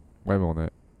 Way more than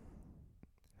that.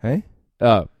 Hey?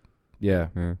 Oh. Yeah.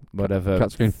 Whatever.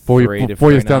 Cut screen 4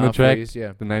 years down the track. Years,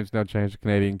 yeah. The name's now changed to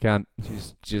Canadian cunt.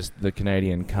 She's just the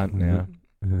Canadian cunt now.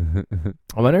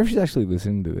 I wonder if she's actually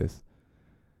listening to this.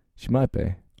 She might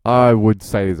be. I would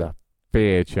say there's a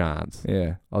fair chance.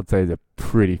 Yeah. I'd say there's a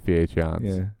pretty fair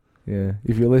chance. Yeah.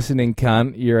 If you're listening,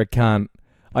 cunt, you're a cunt.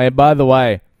 Oh, yeah, by the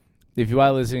way, if you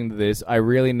are listening to this, I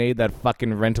really need that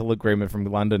fucking rental agreement from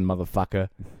London, motherfucker.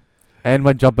 And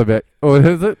my jumper bit. Oh,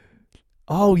 is it?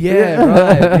 Oh, yeah,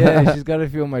 right. Yeah, she's got a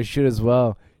few of my shit as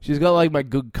well. She's got, like, my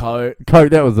good coat.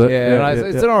 That was it. Yeah,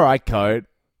 it's an alright coat.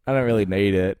 I don't really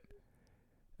need it.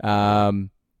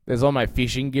 There's all my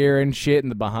fishing gear and shit in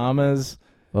the Bahamas.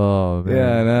 Oh, man.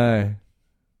 Yeah, I know.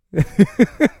 I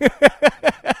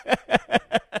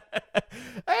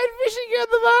had fishing gear in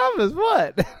the Bahamas.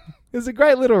 What? It's a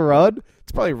great little rod.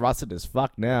 It's probably rusted as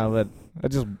fuck now, but I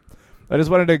just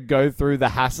wanted to go through the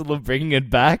hassle of bringing it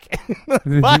back.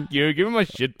 Fuck you. Give me my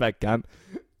shit back, cunt.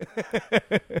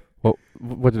 Well,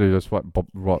 what did you do? Just buy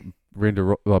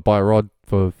a rod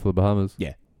for the Bahamas?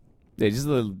 Yeah. Yeah, just a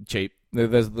little cheap.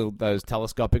 There's those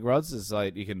telescopic rods. It's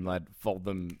like you can like fold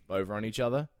them over on each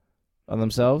other, on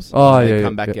themselves. Oh, and yeah. They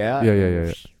come back out.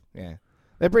 Yeah. Yeah.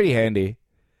 They're pretty handy.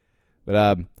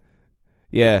 But,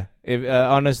 yeah. If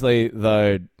honestly,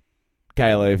 though,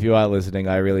 Kayla, if you are listening,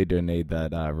 I really do need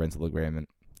that rental agreement.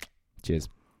 Cheers.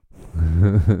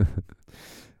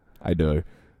 I do.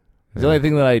 It's the only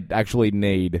thing that I actually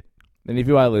need. And if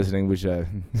you are listening, which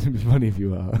it'd be funny if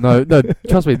you are. No,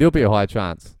 trust me, there'll be a high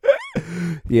chance.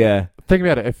 Yeah. Think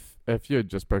about it. If you had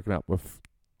just broken up with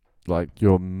like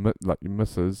your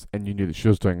missus and you knew that she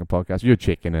was doing a podcast, you're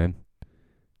checking in.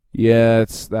 Yeah,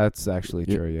 that's actually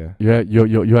true. Yeah. Yeah,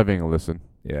 you're having a listen.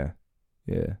 Yeah.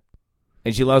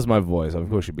 And she loves my voice. Of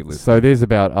course, she'd be listening. So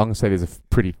I'm gonna say there's a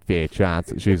pretty fair chance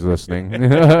that she's listening.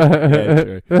 Yeah,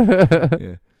 true.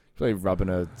 Yeah. Probably rubbing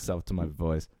herself to my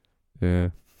voice. Yeah.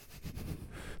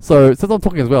 So since I'm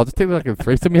talking as well, just tell me like a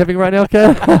threesome you're having right now,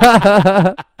 okay?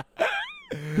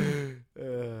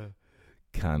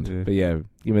 Cunt. Yeah. But yeah,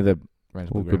 give me the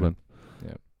rental Good agreement. one.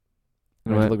 Yeah.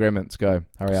 Anyway, Rental agreements, go.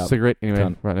 Hurry up. cigarette anyway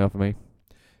Cunt. right now for me.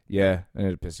 Yeah, I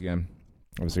need to piss again.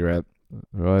 Have a cigarette.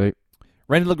 Righty.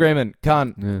 Rental agreement,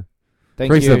 cunt. Yeah.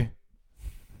 Thank Threesome. you.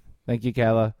 Thank you,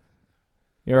 Kayla.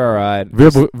 You're alright.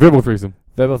 Verbal threesome.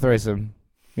 Verbal threesome.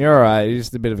 You're alright. You're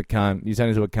just a bit of a cunt. You turn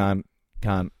into a cunt.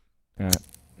 Cunt. Alright.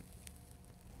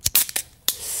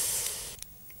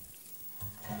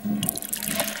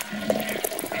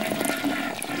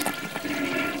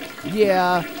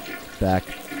 Yeah. Back.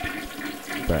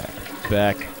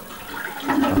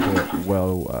 After a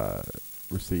well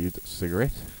received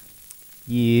cigarette.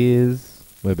 Years.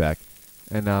 We're back.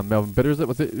 And Melbourne Bitter, is it?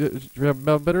 What's it? Do you remember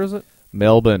Melbourne Bitter, is it?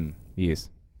 Melbourne. Yes.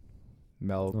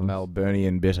 Nice.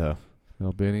 Melburnian bitter.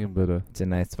 Melbourne Bitter. It's a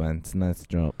nice one. It's a nice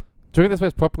drop. Do you think that's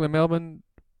most popular in Melbourne?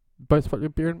 Most popular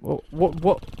beer?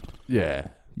 What? Yeah.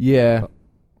 Yeah.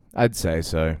 I'd say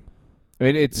so. I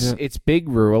mean, it's big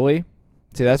rurally.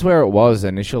 See, that's where it was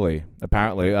initially.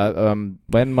 Apparently,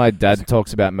 when my dad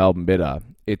talks about Melbourne Bitter,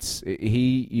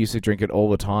 he used to drink it all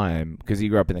the time because he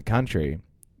grew up in the country.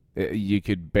 You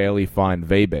could barely find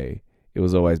VB. It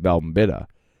was always Melbourne Bitter.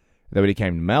 Then when he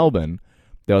came to Melbourne,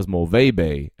 there was more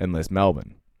VB and less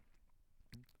Melbourne.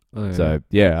 Oh, yeah. So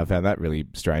yeah, I found that really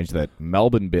strange that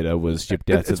Melbourne Bitter was shipped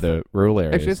out to the rural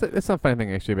areas. Actually, that's some funny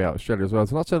thing actually about Australia as well.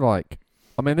 It's not so like,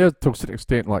 I mean, there's to a certain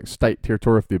extent like state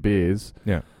territory of their beers.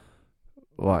 Yeah.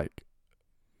 Like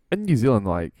in New Zealand,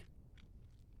 like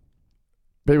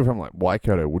people from like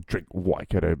Waikato would drink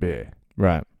Waikato beer.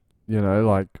 Right. You know,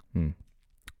 like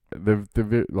they're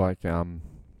very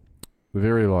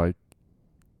like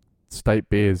state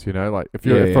beers. You know, like if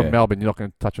you're from Melbourne, you're not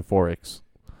going to touch a 4X.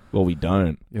 Well, we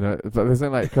don't. You know, but there's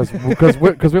like because we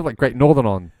have like Great Northern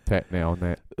on tap now and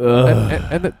that,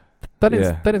 and they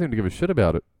don't even give a shit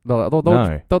about it.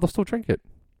 They'll still drink it.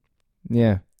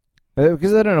 Yeah.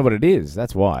 Because they don't know what it is.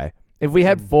 That's why. If we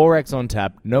had 4X on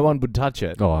tap, no one would touch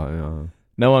it. Oh, yeah.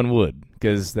 No one would.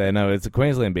 Because they know it's a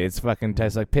Queensland beer. It fucking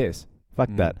tastes like piss. Fuck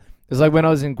that. It's like when I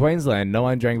was in Queensland, no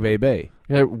one drank VB.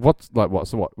 Yeah, what? So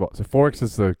 4X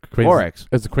is the 4X.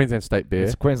 It's the Queensland state beer.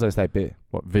 It's a Queensland state beer.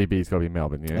 What, VB's got to be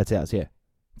Melbourne, yeah? That's ours, yeah.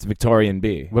 It's a Victorian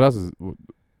beer. What else is...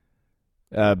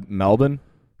 Melbourne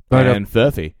and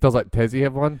Furphy. Does like Tassie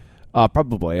have one?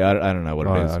 Probably. I don't know what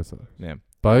it is. Yeah.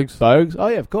 Bogues? Bogues? Oh,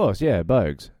 yeah, of course. Yeah,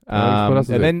 Bogues. What else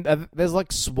is and then there's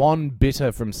like Swan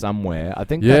Bitter from somewhere. I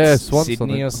think yeah, that's Swan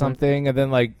Sydney or something. And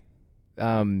then like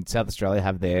South Australia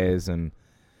have theirs and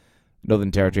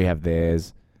Northern Territory have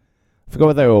theirs. I forgot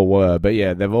what they all were, but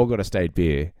yeah, they've all got a state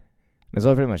beer. It's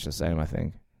all pretty much the same, I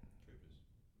think.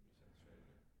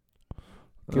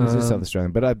 Coopers is South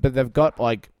Australian, but they've got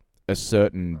like a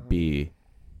certain beer.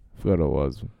 I forgot what it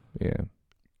was. Yeah.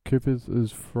 Coopers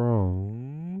is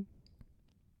from...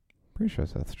 Pretty sure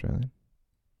South Australian.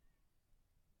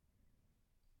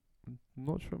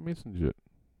 Not sure it mentioned it.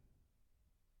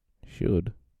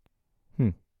 Should.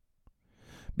 But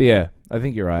yeah, I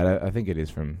think you're right. I think it is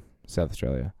from South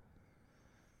Australia.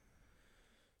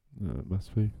 No, it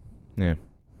must be. Yeah.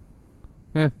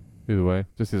 Either way,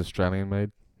 just is Australian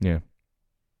made. Yeah.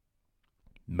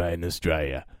 Made in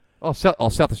Australia. Oh, South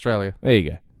Australia. There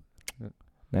you go. Yeah.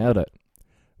 Nailed it.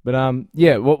 But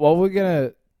yeah, what we're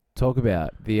gonna talk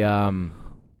about the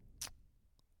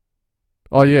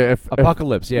Oh yeah, if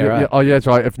apocalypse. Right. Oh yeah, that's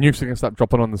right. If nukes are gonna start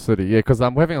dropping on the city, yeah, because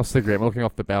we're having a cigarette, we're looking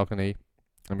off the balcony,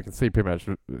 and we can see pretty much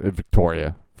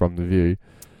Victoria from the view.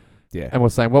 Yeah. And we're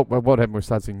saying, what happened? We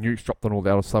started seeing nukes dropped on all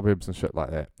the outer suburbs and shit like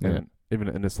that. Yeah. And even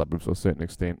in the suburbs to a certain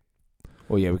extent.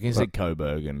 Well, yeah, we can see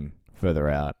Coburg and further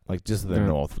out, like just to the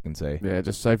north, we can see. Yeah,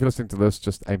 just so if you're listening to this,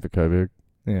 just aim for Coburg.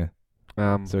 Yeah.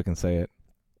 So we can see it.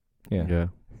 Yeah. Yeah.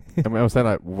 And I was saying,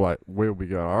 like, where we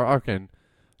go? I reckon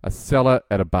a cellar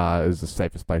at a bar is the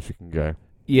safest place you can go.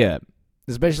 Yeah.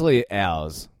 Especially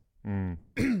ours.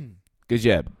 Because,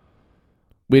 yeah,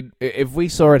 if we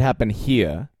saw it happen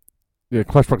here... Yeah,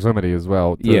 close proximity as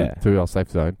well to our safe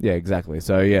zone. Yeah, exactly.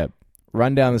 So, yeah,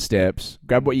 run down the steps,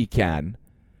 grab what you can.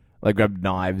 Like, grab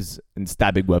knives and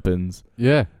stabbing weapons.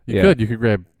 Yeah, you could. You could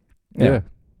grab... Yeah.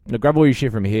 Now, grab all your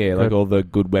shit from here, like all the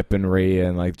good weaponry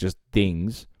and, like, just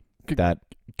things that...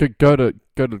 Could go to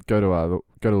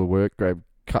the work, grab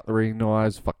cutlery,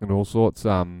 knives, fucking all sorts.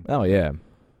 Oh, yeah.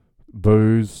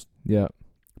 Booze. Yeah.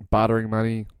 Bartering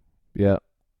money. Yeah.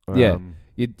 Yeah.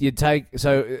 You'd take...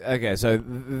 So, okay, so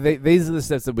these are the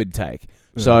steps that we'd take. Yeah.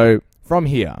 Yeah. So, from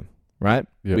here, right?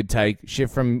 Yep. We'd take shit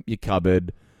from your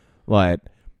cupboard, like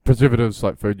preservatives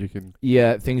like food you can.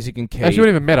 Yeah, things you can keep. Actually, it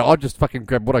wouldn't even matter. I'd just fucking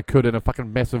grab what I could in a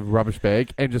fucking massive rubbish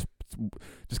bag and just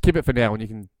keep it for now, and you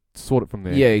can sort it from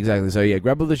there. Yeah, exactly. So yeah,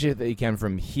 grab all the shit that you can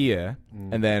from here,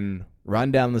 and then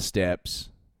run down the steps,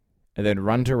 and then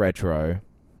run to Retro,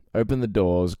 open the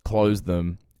doors, close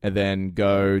them, and then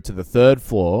go to the 3rd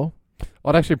floor.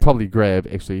 I'd actually probably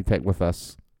take with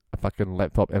us a fucking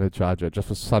laptop and a charger just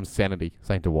for some sanity,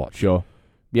 something to watch. Sure.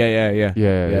 Yeah. Yeah.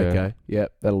 Okay. Yeah,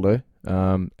 that'll do.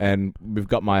 And we've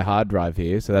got my hard drive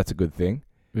here, so that's a good thing.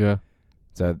 Yeah.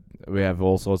 So we have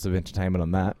all sorts of entertainment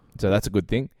on that, so that's a good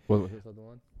thing. What's the other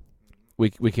one? We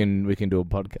can do a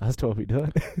podcast while we do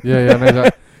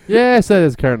it. Yeah. So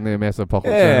there's currently a massive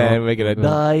apocalypse. Yeah, and we're gonna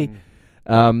die.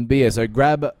 But yeah, so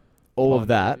grab all of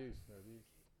that,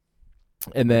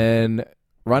 and then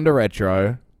run to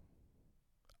Retro.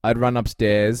 I'd run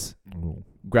upstairs,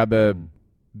 grab a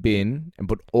bin, and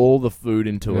put all the food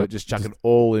into it. Just chuck it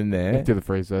all in there. Into the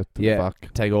freezer.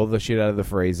 Take all the shit out of the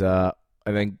freezer,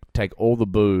 and then take all the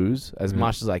booze, as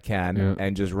much as I can,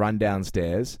 and just run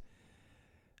downstairs.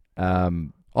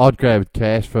 I'd grab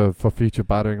cash for future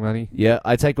bartering money. Yeah,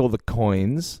 I take all the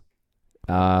coins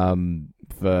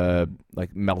for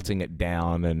like melting it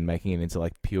down and making it into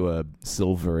like pure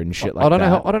silver and shit like that. I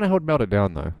don't know how to melt it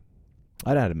down though.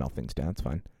 I know how to melt things down. It's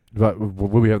fine. But will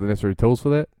we have the necessary tools for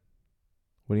that?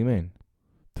 What do you mean?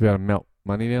 To be able to melt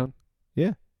money down?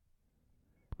 Yeah.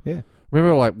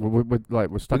 Remember,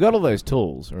 we're stuck. We got all those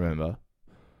tools. Remember?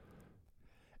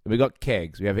 We got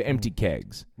kegs. We have empty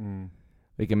kegs.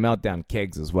 We can melt down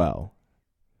kegs as well.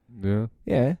 Yeah.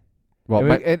 Yeah. Well,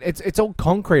 and it's all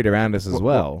concrete around us as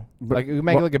well. Like we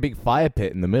make like a big fire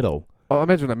pit in the middle. I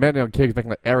imagine that melting down kegs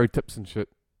making like arrow tips and shit.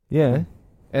 Yeah.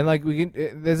 And like we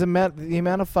can, there's the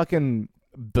amount of fucking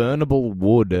burnable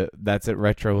wood that's at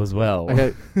Retro as well.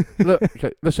 Okay, look,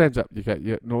 let's change it up.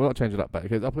 Okay, no, we'll not change it up, but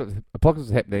apocalypse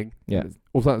is happening. Yeah.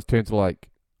 All of a sudden it's turned to like,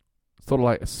 sort of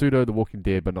like a pseudo The Walking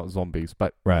Dead, but not zombies.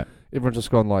 But right, everyone's just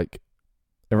gone like,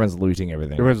 everyone's looting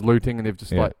everything. Everyone's looting, and they've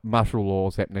just like martial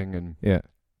laws happening, and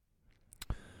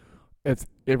it's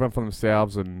everyone for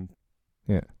themselves, and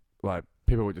like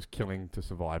people were just killing to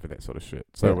survive and that sort of shit.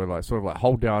 So we're like sort of like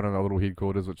hold down in our little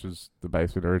headquarters, which is the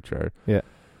basement of Retro. Yeah.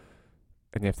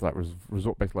 And you have to like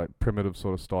resort back to like primitive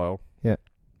sort of style. Yeah.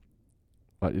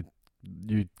 Like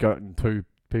you go in two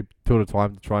at a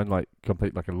time to try and like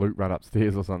complete like a loot run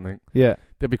upstairs or something. Yeah.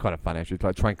 That'd be kind of fun actually. To,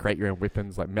 like try and create your own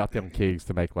weapons, like melt down kegs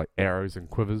to make like arrows and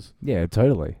quivers. Yeah,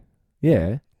 totally.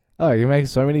 Yeah. Oh, you make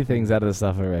so many things out of the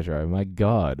stuff at Retro. My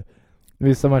God.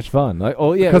 It'd be so much fun. Like,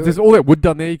 because there's all that wood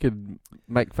down there. You could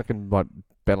make fucking like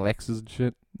battle axes and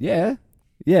shit. Yeah.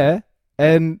 Yeah.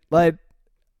 And like,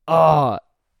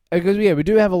 because we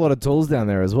do have a lot of tools down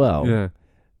there as well. Yeah.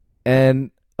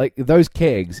 And like those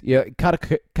kegs,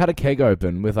 cut a keg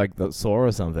open with like the saw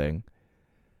or something.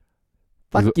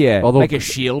 Fuck yeah. Make a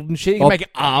shield and shit. You can make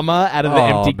armor out of the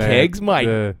empty kegs.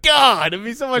 My God, it'd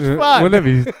be so much fun. Wouldn't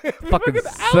that be fucking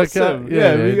awesome?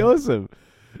 Yeah, it'd be awesome.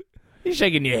 You're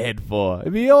shaking your head for.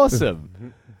 It'd be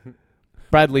awesome.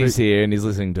 Bradley's here and he's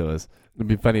listening to us. It'd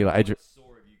be funny, like Adrian.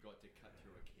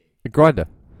 A grinder.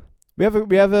 We have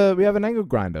an angle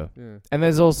grinder, and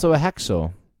there's also a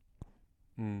hacksaw.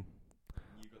 You've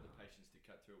got the patience to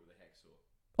cut through it with a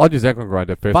hacksaw. I'd use angle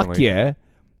grinder personally. Fuck yeah!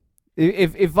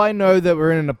 If I know that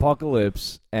we're in an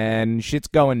apocalypse and shit's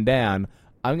going down,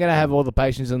 I'm gonna have all the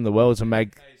patience in the world to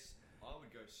make. I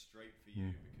would go straight for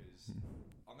you because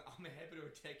I'm happy to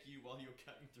attack you while you're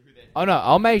cutting through that. Oh no,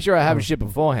 I'll make sure I have shit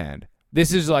beforehand.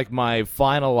 This is like my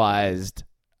finalized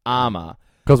armor.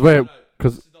 Because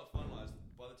this is not finalized.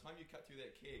 By the time you cut through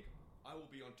that keg, I will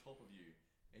be on top of you,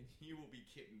 and you will be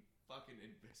getting fucking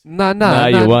invested. No,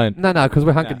 you won't. No, because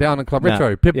we're hunkered down in Club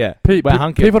Retro. We're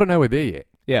hunkered. People don't know we're there yet.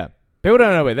 Yeah, people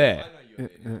don't know we're there. I know you're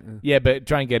there. Yeah, but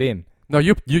try and get in. No,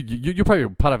 you're probably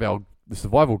part of the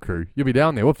survival crew. You'll be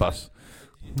down there with us.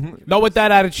 Not with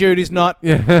that attitude. He's not.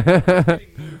 Yeah. Did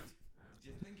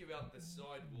you think about the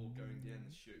side wall going down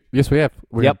the chute? Yes, we have.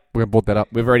 We brought that up.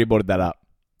 We've already brought that up.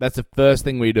 That's the first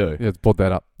thing we do. Yeah, it's brought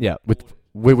that up. Yeah. We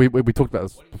talked about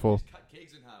this before. Just cut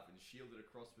kegs in half and shield it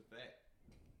across with that.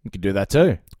 You could do that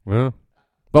too. Yeah.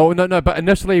 Well, no. But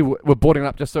initially, we're boarding it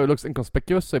up just so it looks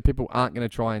inconspicuous, so people aren't going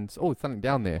to try and there's something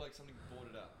down there. Like something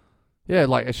boarded up. Yeah,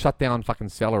 like a shut down fucking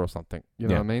cellar or something. You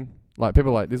know what I mean? Like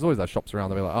people there's always those shops around.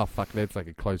 They'll be like, oh fuck, that's like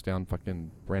a closed down fucking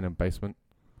random basement.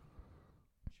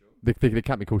 Sure. There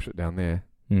can't be cool shit down there.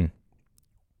 Hmm.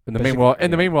 In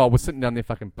the meanwhile, we're sitting down there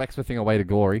fucking blacksmithing away to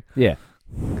glory. Yeah.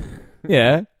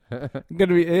 Yeah. I'm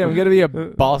gonna be a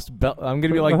boss. I'm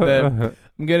gonna be like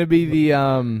I'm gonna be the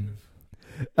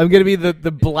I'm going to be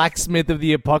the blacksmith of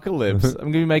the apocalypse. I'm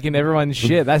going to be making everyone's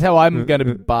shit. That's how I'm going to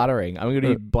be bartering. I'm going to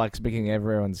be blacksmithing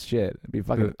everyone's shit. It'd be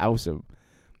fucking awesome.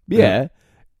 Yeah.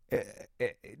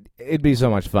 It'd be so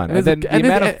much fun. And then the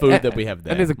amount of food that we have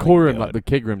there. And there's a cooler room, like the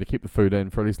keg room, to keep the food in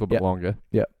for at least a little bit longer.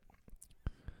 Yeah.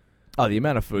 Oh, the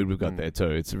amount of food we've got there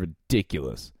too. It's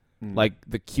ridiculous. Like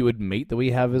the cured meat that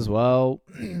we have as well.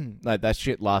 Like that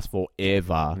shit lasts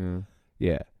forever.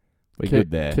 Yeah. We're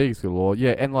good there. Kegs galore.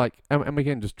 Yeah, and we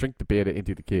can just drink the beer to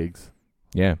empty the kegs.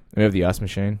 Yeah. We have the ice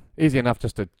machine. Easy enough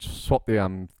just to swap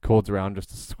the cords around, just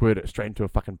to squirt it straight into a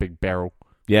fucking big barrel.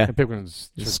 Yeah. And people can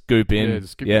just scoop in. Yeah,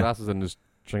 just scoop the glasses and just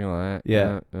drink like that.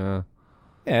 Yeah.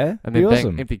 Yeah. And then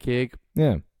awesome. empty keg.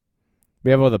 Yeah.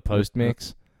 We have all the post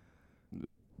mix.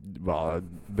 Well,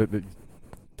 don't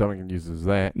think it uses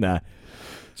that. Nah.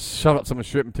 Shove up someone's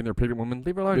shirt and pretend they're a pregnant woman.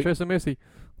 Leave her alone. Show some mercy.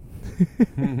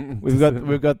 We've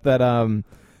got that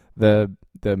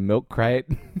the milk crate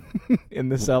in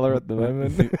the cellar at the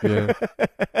moment.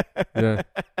 Yeah.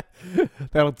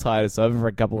 That'll tide us over for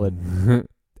a couple of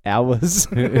hours.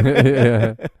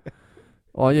 Yeah.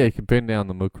 Oh yeah, you can burn down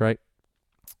the milk crate.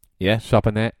 Yeah.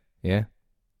 Shopping that. Yeah.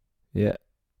 Yeah.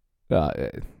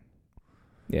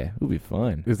 Yeah, it'll be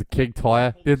fine. There's a keg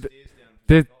tire. There's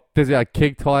a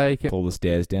keg tire. You can pull the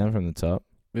stairs down from the top.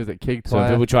 There's a keg So tire.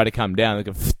 if people try to come down,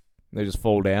 they just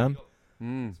fall down. Just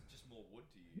more wood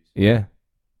to use. Yeah.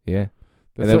 Yeah.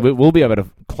 And then we'll be able to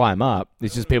climb up.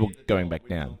 It's just people going back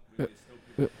down.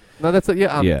 No, that's it.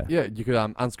 Yeah. Yeah. You could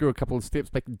unscrew a couple of steps,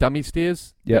 make dummy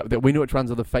stairs. Yeah. That we know which ones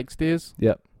are the fake stairs.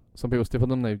 Yep. Some people step on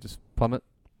them. They just plummet.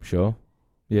 Sure.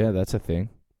 Yeah, that's a thing.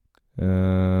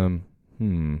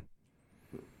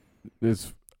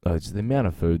 There's it's the amount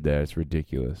of food there. It's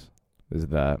ridiculous. There's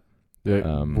that. Yeah.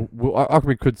 I reckon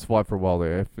we could survive for a while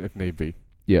there if need be.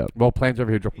 Yeah. Well, planes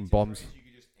over here dropping bombs.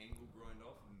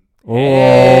 Oh,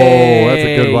 that's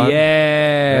a good one.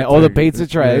 Yeah. That's All the pizza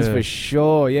trays for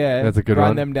sure. Yeah. That's a good Grind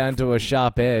one. them down to a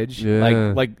sharp edge.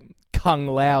 Yeah. Like Kung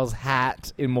Lao's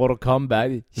hat in Mortal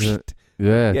Kombat. Yeah.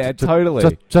 Yeah,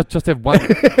 totally. Just have one.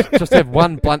 Just have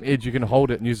one blunt edge. You can hold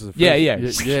it and use it as a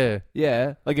Yeah.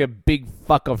 Yeah. Like a big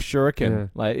fuck off shuriken.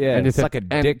 Yeah. And it's like a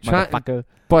dick, motherfucker.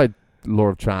 By law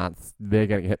of chance, they're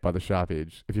getting hit by the sharp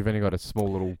edge. If you've only got a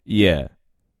small little. Yeah.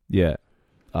 Yeah.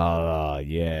 Oh,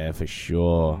 yeah, for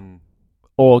sure.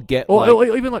 Or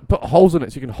even put holes in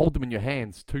it so you can hold them in your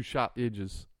hands. Two sharp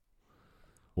edges.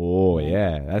 Oh,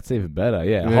 yeah. That's even better.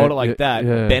 Yeah. Hold it like that.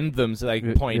 Yeah. Bend them so they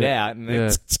point out. And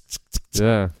then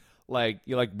like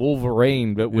you're like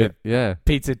Wolverine, but with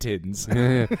pizza tins.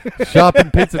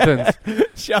 Sharpened pizza tins.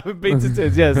 Sharpened pizza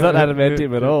tins. Yeah, it's not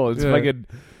adamantium at all. It's fucking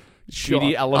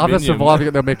shitty aluminium. After surviving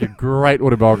it, they'll make a great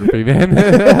autobiography, man.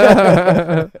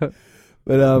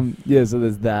 But so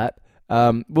there's that.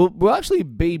 We'll actually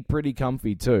be pretty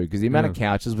comfy too, because the amount of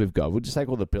couches we've got, we'll just take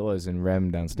all the pillows and ram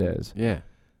them downstairs. Yeah,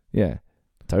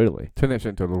 totally. Turn that shit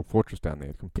into a little fortress down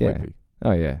there completely.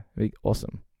 Oh yeah, be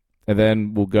awesome. And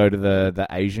then we'll go to the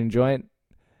Asian joint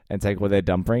and take all their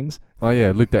dumplings. Oh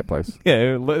yeah, loot that place.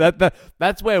 Yeah,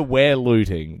 that's where we're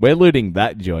looting. We're looting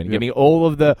that joint, getting all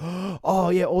of the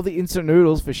all the instant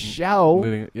noodles for show.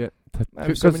 Looting it, yeah. I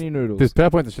have so many noodles. There's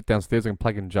PowerPoints and shit downstairs. I can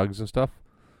plug in jugs and stuff.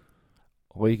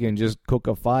 Or you can just cook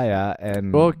a fire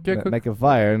and make a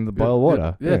fire in the boil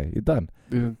water. Yeah, you're done.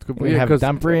 You have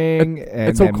dumpling and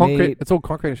it's all concrete. Meat. It's all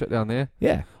concrete and shit down there.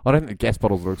 Yeah. I don't think the gas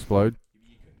bottles will explode.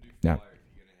 No.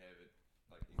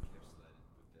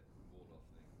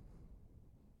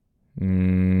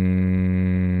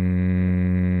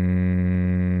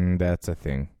 That's a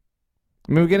thing.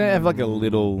 I mean, we're gonna have like a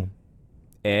little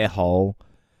air hole.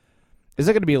 Is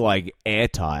it gonna be like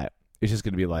airtight? It's just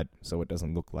gonna be like so it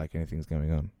doesn't look like anything's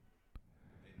going on.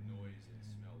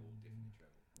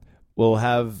 We'll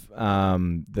have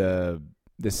the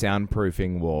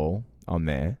soundproofing wall on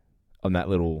there, on that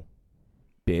little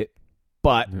bit.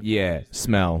 But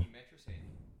smell.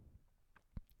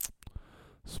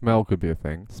 Smell could be a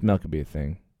thing. Smell could be a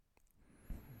thing.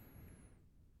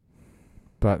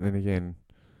 But then again,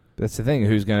 that's the thing.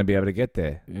 Who's going to be able to get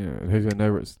there? Yeah, and who's going to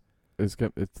know where it's. We are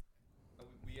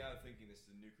thinking this is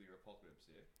a nuclear apocalypse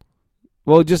here.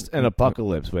 Well, just an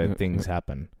apocalypse where things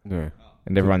happen. Yeah.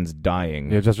 And everyone's dying.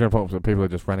 Yeah, just an apocalypse where people are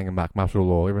just running amok, martial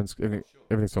law.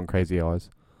 Everything's on crazy eyes.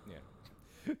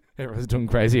 Yeah. Everyone's doing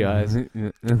crazy eyes.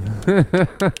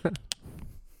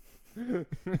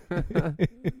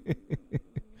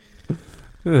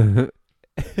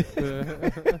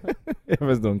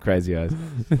 Everyone's doing crazy eyes.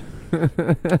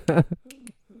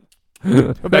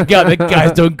 Oh my god, that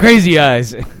guy's doing crazy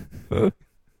eyes.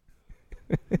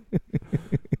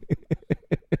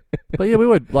 But yeah,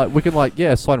 we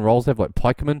can sign rolls, have like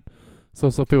pikemen. So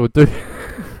people do.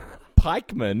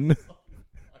 pikeman?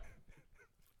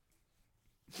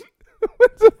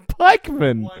 What's a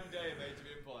pikeman? One day of Age of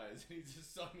Empires, and he's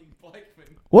just signing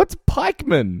pikemen. What's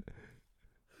pikeman?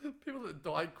 People that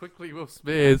died quickly with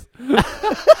spears.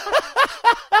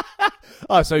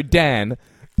 Oh, so Dan.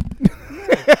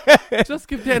 Just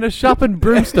give Dan a sharpened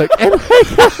broomstick and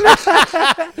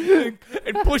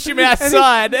push him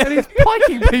outside. and he's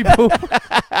piking people.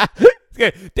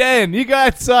 Okay, Dan, you go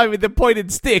outside with the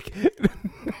pointed stick.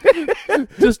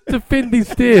 Just defend these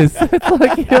stairs.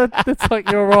 That's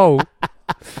like your role.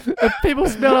 If people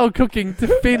smell our cooking,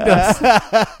 defend us.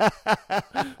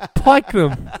 Pike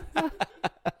them.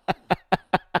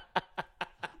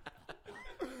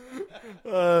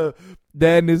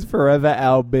 Dan is forever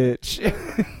our bitch.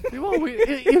 Well,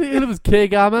 it was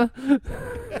keg armor.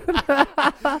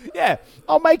 Yeah,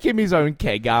 I'll make him his own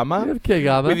keg armor. Keg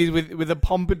armor. With a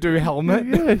pompadour helmet.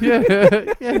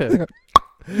 Yeah.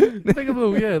 Think of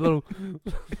little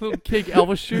keg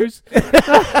Elvis shoes.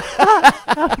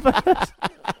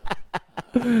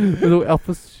 Little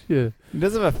Elvis, yeah. He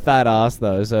does have a fat ass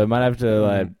though, so I might have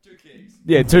to 2 kegs.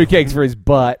 yeah, 2 kegs for his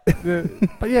butt.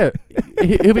 But yeah,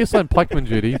 he'll be assigned pikeman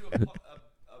duty. A keg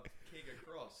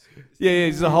across. Yeah,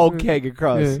 just a whole keg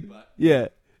across. Yeah.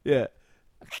 Yeah.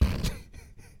 Or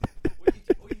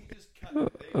you just cut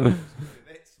it there.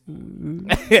 That's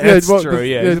Yeah, that's well, true.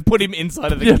 Yeah, yeah. just put him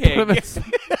inside of the keg.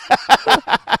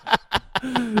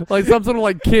 Like some sort of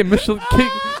like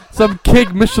some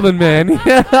keg Michelin man. He's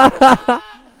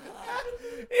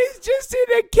just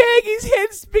in a keg. His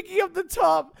head's picking up the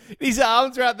top. His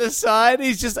arms are at the side.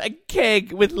 He's just a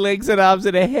keg with legs and arms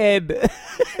and a head.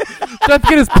 Don't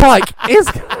forget his pike.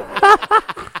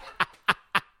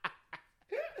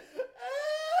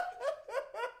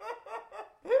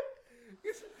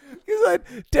 Because like,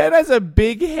 Dan has a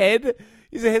big head.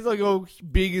 His head's like all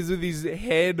big as with his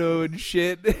head and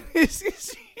shit. He's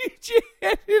this huge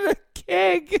head in a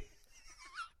keg.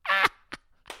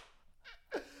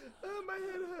 Oh, my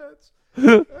head hurts.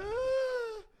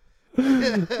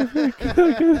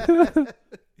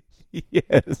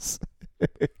 Yes.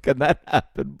 Can that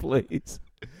happen, please?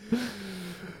 I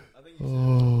think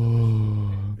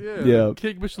you said Yeah.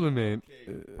 Keg Michelin man.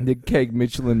 The keg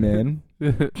Michelin man.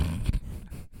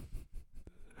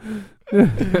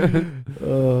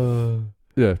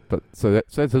 Yeah, but so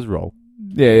that's his role.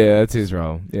 Yeah, that's his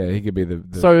role. Yeah, he could be the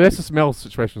So that's the smell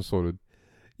situation sorted.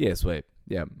 yeah, sweet.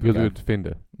 Yeah, Because okay. we're a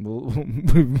defender. Well,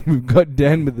 we've got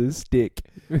Dan with a stick.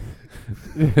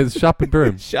 His sharpened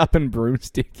broom. Sharpened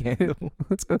broomstick handle.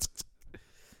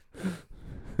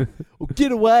 Well,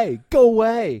 get away! Go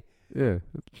away! Yeah.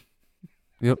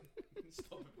 Yep.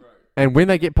 stop it, bro. And when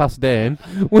they get past Dan,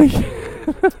 we.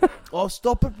 Oh,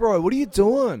 stop it, bro! What are you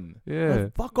doing? Yeah.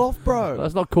 Oh, fuck off, bro!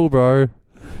 That's not cool, bro.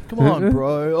 Come on,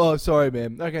 bro. Oh, sorry,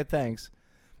 man. Okay, thanks.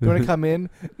 Do you want to come in?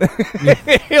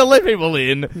 He'll let people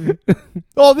in.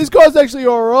 Oh, this guy's actually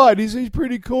alright. He's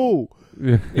pretty cool.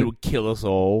 Yeah. It'll kill us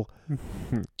all.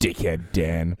 Dickhead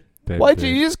Dan. Dan, Why'd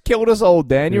Dan. you just killed us all,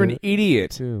 Dan? You're Yeah. an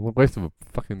idiot. Yeah, what a waste of a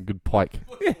fucking good pike.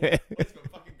 It's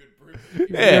got fucking good brew.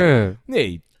 Yeah. Yeah,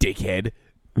 you dickhead.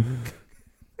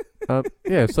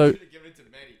 Yeah, so. Should have given it to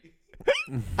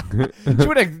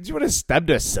Maddie. She would have stabbed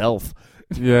herself.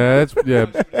 Yeah, that's. Yeah.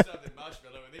 Should have started the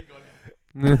marshmallow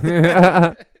and then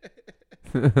gone.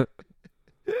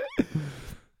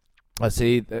 I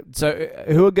see. So,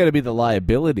 who are going to be the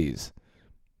liabilities?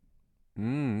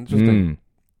 Interesting.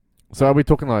 So are we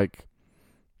talking like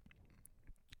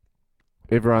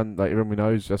everyone we know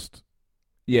is just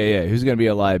Yeah. Who's going to be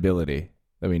a liability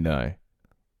that we know?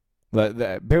 Like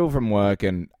the people from work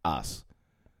and us.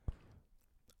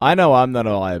 I know I'm not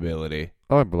a liability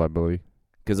liability.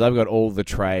 because I've got all the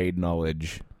trade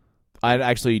knowledge. I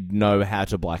actually know how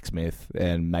to blacksmith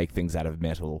and make things out of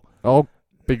metal. I'll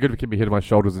be good to keep my head on my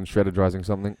shoulders and strategizing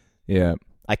something. Yeah,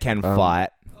 I can fight.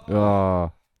 Yeah.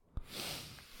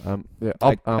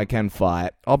 I can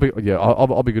fight. I'll be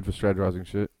good for strategizing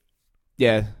shit.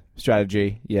 Yeah,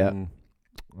 strategy. Yeah.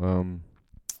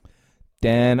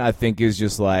 Dan, I think, is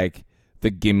just like the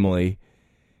Gimli.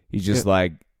 He's just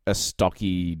like a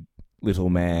stocky little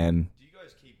man. Do you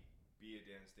guys keep beer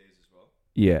downstairs as well?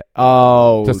 Yeah.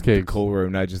 Oh, Just the kegs. cool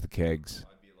room. No, just the kegs.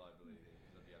 I'd be a liability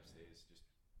because I'd be upstairs just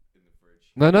in the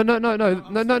fridge.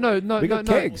 No. We got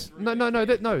kegs.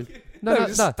 No.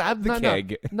 Just stab the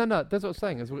keg. No. That's what I'm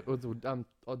saying.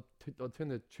 I'd turn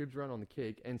the tubes around on the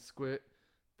keg and squirt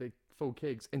the full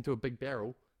kegs into a big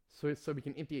barrel, so we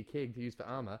can empty a keg to use for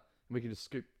armor, and we can just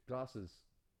scoop glasses.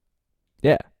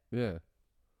 Yeah. Yeah.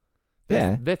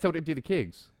 Yeah. That's how to empty the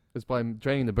kegs. Is by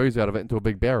draining the booze out of it into a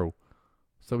big barrel,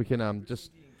 so we can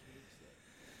just.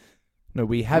 No,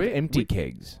 we have We- empty we-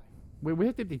 kegs. We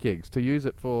have empty kegs to use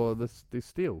it for this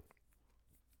steel.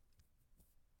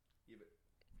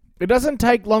 It doesn't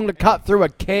take long to cut through a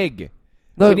keg.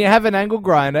 No. When you have an angle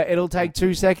grinder, it'll take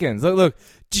 2 seconds. Look.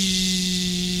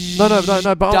 No.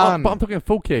 But Done. I'm talking a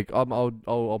full keg.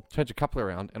 I'll change a coupler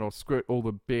around and I'll squirt all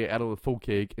the beer out of the full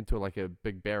keg into like a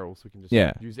big barrel, so we can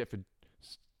just use that for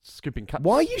scooping cups.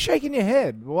 Why are you shaking your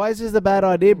head? Why is this a bad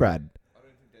idea, Brad? I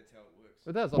don't think that's how it works.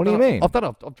 It does. What do you mean?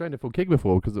 I've drained a full keg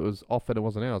before because it was off and it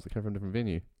wasn't ours. It came from a different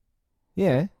venue.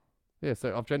 Yeah. Yeah,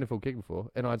 so I've drained a full keg before,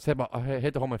 and I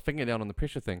had to hold my finger down on the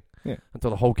pressure thing. Yeah.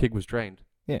 Until the whole keg was drained.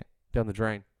 Yeah. Down the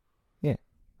drain. Yeah.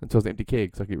 Until it was an empty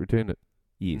keg, so I could return it.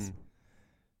 Yes.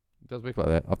 It does work like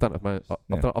that. I've done it with my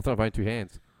I've done it with my own 2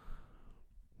 hands.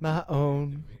 My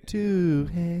own 2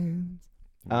 hands.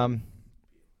 But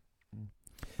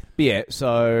yeah,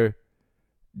 so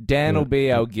Dan will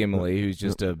be our Gimli, who's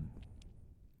just a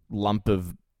lump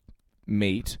of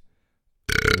meat.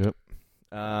 Yep.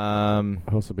 I'll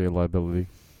also be a liability.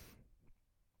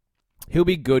 He'll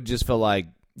be good just for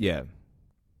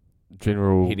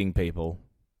General hitting people.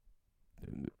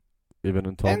 Evan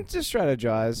and Tom. And to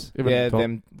strategize. Evan and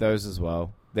Tom. Those as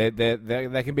well. They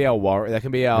can be our warrior. They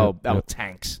can be our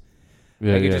tanks.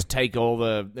 Yeah, They can just take all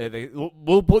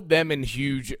we'll put them in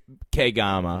huge keg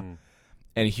armor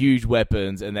and huge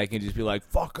weapons, and they can just be like,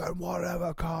 fucking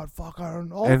whatever, fuck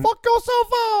yourself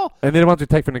out. And then once we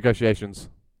take for negotiations.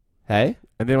 Hey?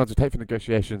 And then once we take for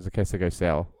negotiations in case they go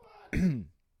sour.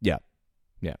 Yeah.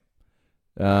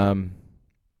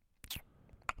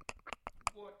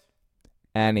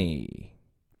 Annie.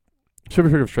 Should be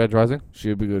pretty good at strategizing.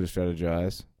 Should be good to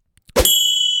strategize.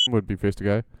 Would be first to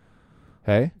go.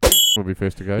 Hey? Would be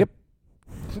first to go. Yep.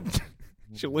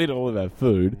 She'll eat all of our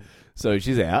food, so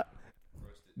she's out.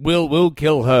 We'll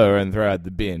kill her and throw out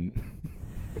the bin.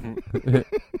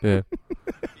 Yeah.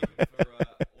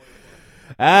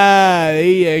 There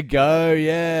you go.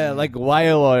 Yeah, like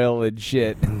whale oil and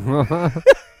shit.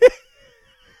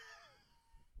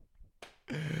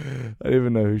 I don't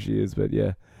even know who she is, but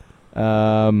yeah.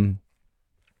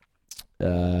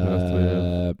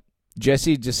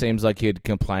 Jesse just seems like he'd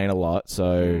complain a lot,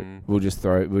 so we'll just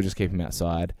keep him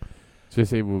outside.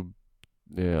 Jesse will,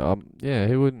 he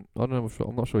wouldn't. I don't know.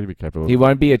 I'm not sure he'd be capable. He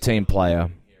won't be a team player.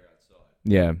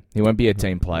 Yeah, he won't be a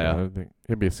team player. I don't think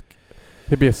he'd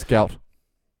be a scout.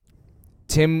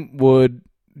 Tim would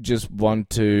just want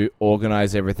to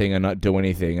organize everything and not do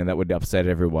anything, and that would upset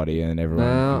everybody, and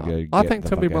everyone would go I think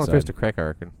Tim would be one of the first to crack, I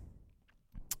reckon.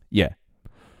 Yeah.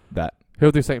 That.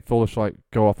 He'll do something foolish, like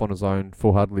go off on his own,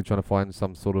 full-heartedly trying to find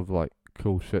some sort of like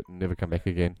cool shit and never come back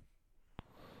again.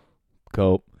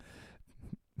 Cool.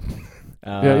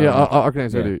 I reckon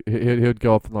that's what he'd do. He'd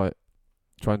go off and like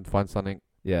try and find something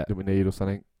that we need or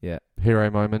something. Yeah.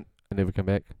 Hero moment and never come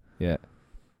back. Yeah.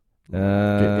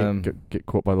 Get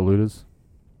caught by the looters.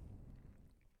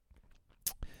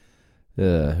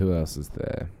 Who else is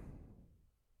there?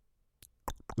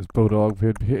 This Bulldog,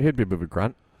 he'd be a bit of a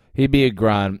grunt. He'd be a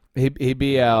grunt. He'd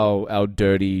be our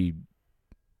dirty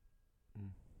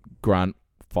grunt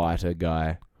fighter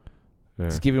guy. Yeah.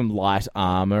 Just give him light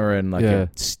armor and like a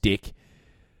stick,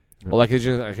 or like just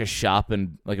like a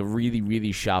sharpened, like a really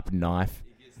really sharp knife.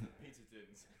 He gets the pizza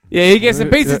tins. Yeah, he gets the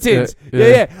pizza tins.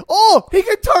 Yeah. Oh, he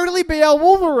could totally be our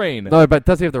Wolverine. No, but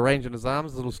does he have the range in his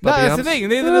arms? Little stubby No, that's arms? the thing.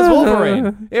 Neither does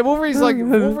Wolverine. Yeah, Wolverine's like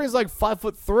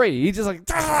 5'3". He's just like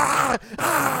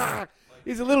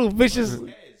he's a little vicious.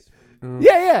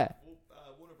 Yeah.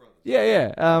 Warner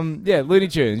Brothers. Yeah. Looney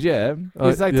Tunes. Yeah,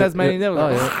 he's like Tasmanian Devil.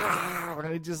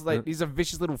 Oh, He's just like he's a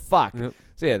vicious little fuck. Yep.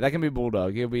 So yeah, that can be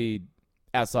Bulldog. He'll be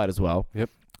outside as well. Yep.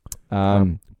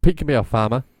 Pete can be our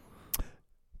farmer.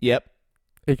 Yep.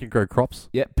 He can grow crops.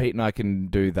 Yep. Pete and I can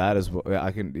do that as well.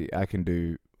 I can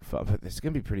do. But it's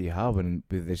gonna be pretty hard when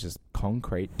there's just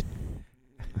concrete.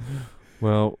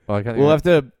 Well, I can't. We'll have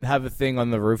to have a thing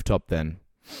on the rooftop then.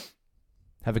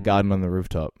 Have a garden on the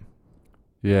rooftop.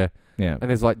 Yeah. Yeah. And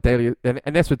there's like daily, and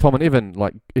that's with Tom and Evan,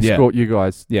 like escort you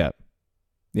guys. Yeah.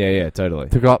 Yeah, totally.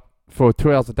 To go up for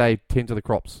 2 hours a day, tend to the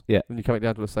crops. Yeah. And you're coming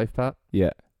down to the safe part. Yeah.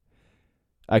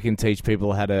 I can teach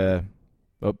people how to.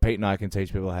 Well, Pete and I can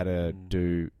teach people how to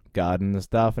do garden and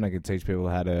stuff, and I can teach people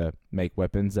how to make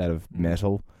weapons out of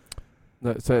metal.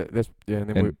 No, so that's and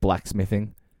then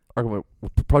blacksmithing. I reckon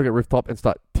we'll probably get rooftop and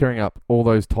start tearing up all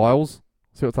those tiles.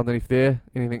 See what's underneath there.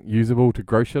 Anything usable to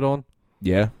grow shit on.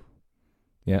 Yeah.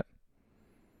 Yeah.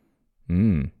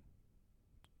 You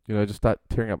know, just start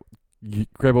tearing up. You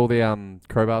grab all the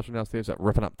crowbars from downstairs, start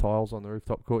ripping up tiles on the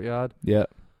rooftop courtyard. Yeah.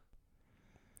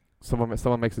 Someone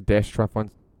makes a dash, try and find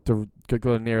to go to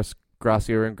the nearest grass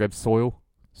area and grab soil.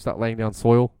 Start laying down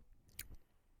soil.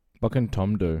 What can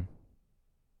Tom do?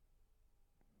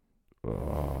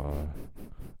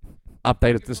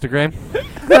 Update its Instagram.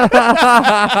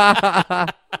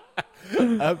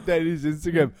 Update his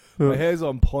Instagram. My hair's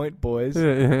on point, boys. Yeah.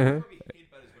 Probably headbutt his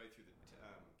way through the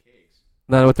kegs.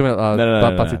 No, we're talking about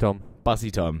No. Bussy Tom.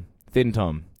 Bussy Tom, Thin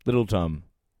Tom, Little Tom,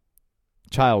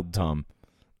 Child Tom.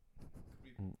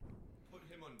 Put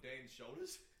him on Dan's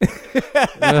shoulders.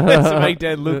 To make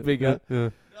Dan look bigger. Yeah.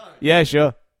 No. Yeah,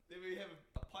 sure. Then we have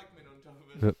a pikeman on top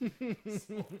of it.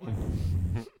 Small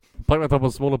pikeman. Pikeman on top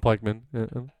of smaller pikemen. Yeah.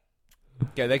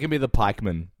 Okay, they can be the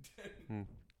pikeman. Hmm.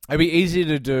 It'd be easy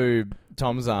to do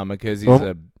Tom's armor because he's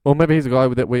a Or maybe he's a guy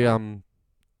that we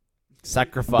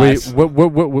sacrifice. we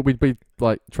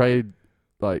like trade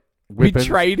like We weapons.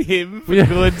 trade him for Yeah.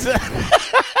 goods.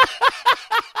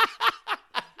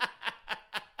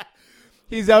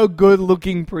 He's our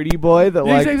good-looking pretty boy that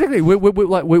Yeah, like exactly.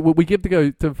 We give to go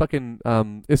to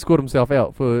fucking escort himself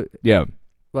out for yeah.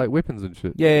 like weapons and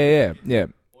shit. Yeah.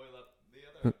 Oil up the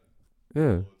other.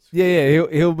 Yeah. Yeah.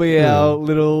 He'll be our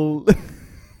little.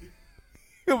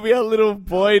 He'll be our little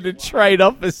boy to trade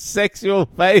off for sexual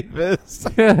favors.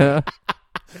 Yeah.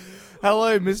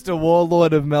 Hello, Mr.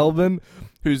 Warlord of Melbourne,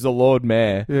 who's the Lord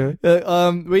Mayor.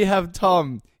 Yeah. We have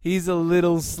Tom. He's a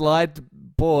little slight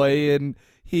boy, and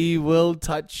he will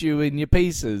touch you in your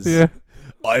pieces. Yeah.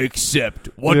 I accept.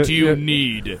 What Yeah, do you yeah.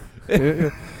 need?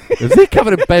 Yeah. Is he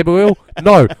covered in baby oil?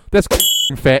 No, that's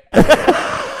fat.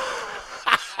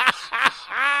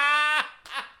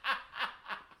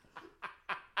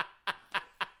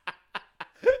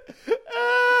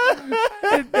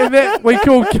 and that we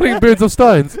call killing birds of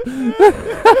stones.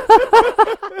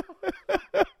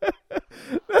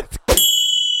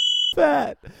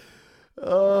 Fat.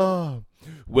 Oh.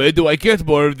 Where do I get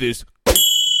more of this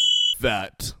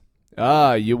fat?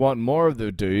 Ah, you want more of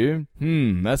it, do you?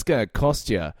 That's gonna cost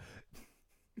you.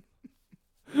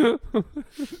 Oh,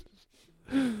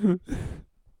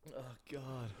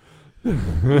 God.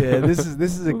 Yeah, this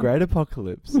is a great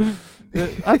apocalypse.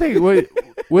 I think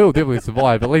we'll definitely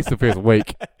survive at least the first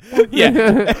week. Yeah.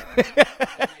 Adventurous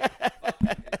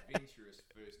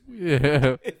first week. Yeah.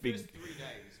 The first 3 days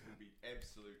will be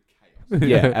absolute chaos.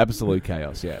 Yeah, absolute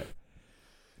chaos, yeah.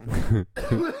 That's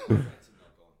not gone.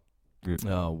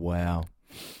 Oh, wow.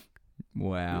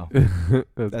 Wow. That's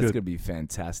That's good. gonna be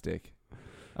fantastic.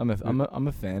 I'm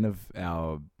a fan of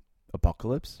our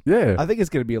apocalypse. Yeah. I think it's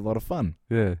gonna be a lot of fun.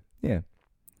 Yeah. Yeah.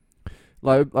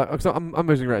 Like so I'm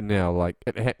imagining right now, like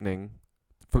it happening.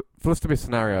 For this to be a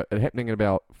scenario, it happening at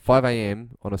about 5 a.m.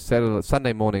 on a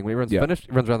Sunday morning when everyone's Yeah. finished,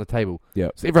 everyone's around the table. Yeah.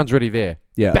 So everyone's ready there.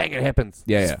 Yeah. Bang! It happens.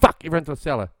 Yeah, Just yeah. Fuck! Everyone's to the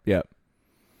cellar. Yeah.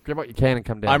 Grab what you can and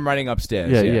come down. I'm running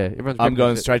upstairs. yeah. Yeah. Everyone's I'm grabbing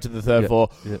going shit. straight to the third Yeah. floor.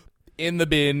 Yeah. In the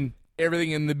bin.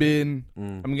 Everything in the bin.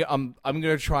 Mm. I'm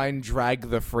gonna try and drag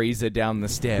the freezer down the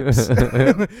steps.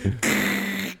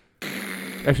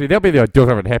 Actually, that'll be the ideal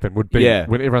time it happened. Would be Yeah.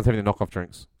 when everyone's having the knockoff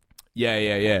drinks.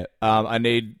 Yeah. I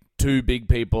need 2 big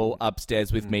people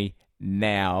upstairs with me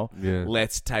now. Yeah.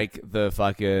 Let's take the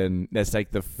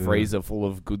freezer full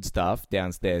of good stuff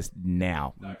downstairs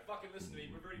now. No, fucking listen to me.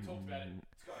 We've already talked about it.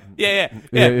 Let's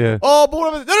go. Yeah. Oh,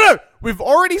 but no. We've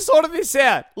already sorted this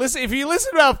out. Listen, if you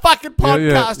listen to our fucking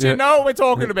podcast, yeah. you know what we're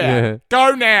talking about. Yeah.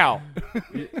 Go now.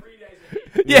 3 days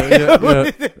ahead.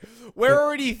 Yeah. We're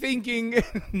already thinking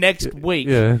next week.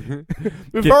 Yeah.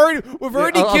 We've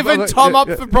already given Tom up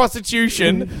for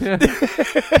prostitution. Yeah.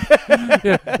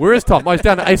 Where is Tom? Oh, he's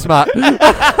down at A-Smart.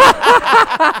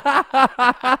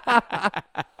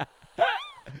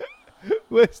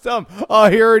 Where's Tom? Oh,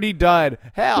 he already died.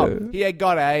 How? He had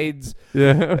got AIDS.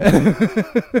 Yeah.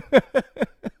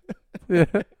 Yeah.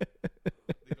 The guy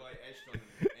ashed on him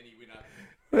and he went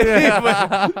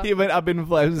up. He went up in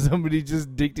flames. Somebody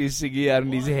just dicked his ciggy out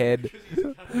in his head.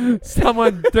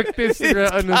 Someone dicked their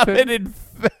cigarette in his Covered head. in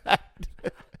fat.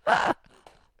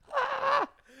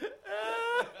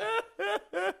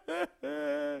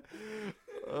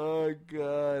 Oh,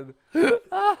 God.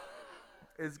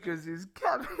 It's because he's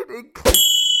covered in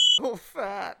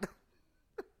fat.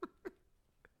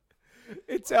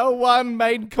 It's our one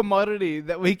main commodity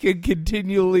that we can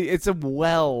continually. It's a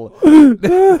well.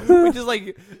 We're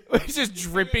just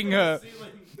dripping her.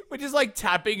 We're just like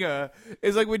tapping her.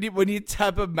 It's like when you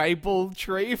tap a maple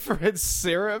tree for its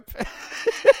syrup.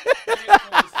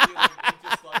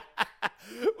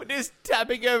 We're just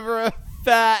tapping over her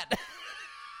fat.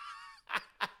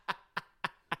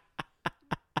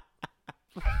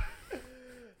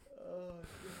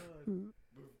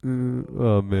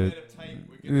 Oh man.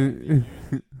 We're gonna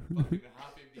fucking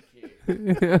half-empty keg.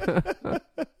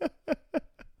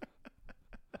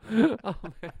 Oh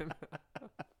man.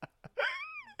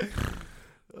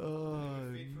 Oh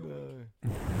no.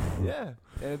 Yeah.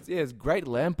 It's great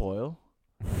lamp oil.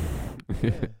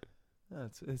 Yeah. No,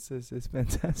 it's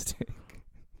fantastic.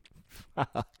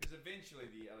 Because eventually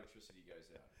the electricity goes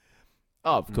out.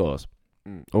 Oh, of course.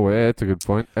 Oh, yeah, that's a good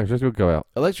point. Electricity will go out.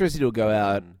 Electricity will go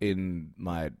out in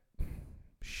my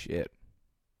shit.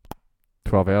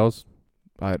 12 hours.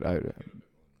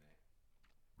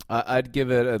 I'd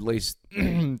give it at least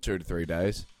 2 to 3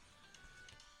 days.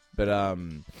 But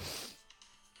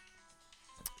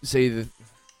see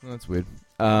that's weird.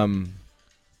 2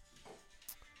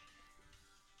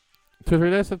 or 3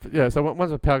 days. Yeah. So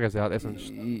once the power goes out, that's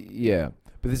yeah.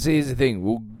 But here's the thing: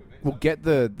 we'll get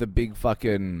the big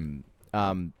fucking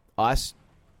ice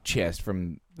chest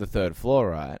from the 3rd floor,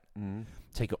 right?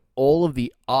 Take all of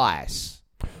the ice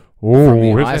from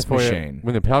the ice machine.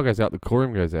 When the power goes out, the cool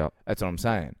room goes out. That's what I'm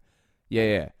saying.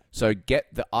 Yeah. So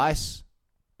get the ice,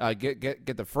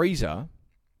 get the freezer,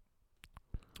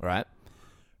 right?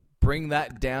 Bring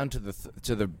that down to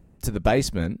the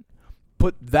basement.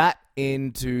 Put that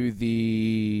into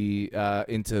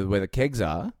into where the kegs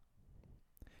are.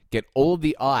 Get all of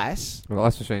the ice The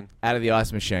ice machine. out of the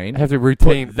ice machine. Have to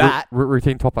routine that-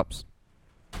 routine top ups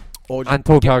Or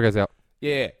until power goes out.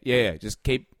 Yeah. Just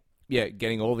keep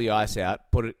getting all the ice out.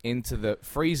 Put it into the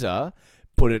freezer.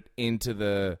 Put it into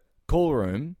the cool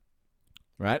room,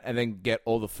 right? And then get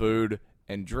all the food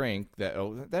and drink they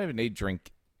don't even need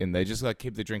drink in there. Just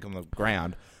keep the drink on the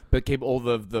ground, but keep all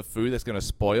the food that's going to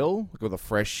spoil, like all the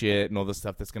fresh shit and all the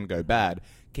stuff that's going to go bad.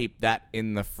 Keep that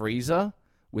in the freezer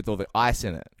with all the ice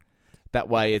in it. That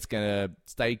way, it's going to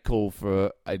stay cool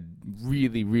for a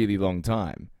really, really long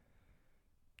time.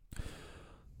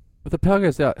 If the power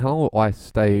goes out, how long will ice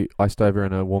stay iced over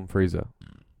in a warm freezer?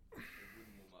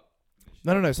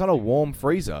 No, it's not a warm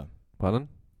freezer. Pardon?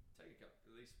 Take at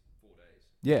least 4 days.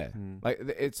 Yeah,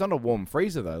 it's not a warm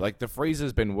freezer though. Like the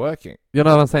freezer's been working. You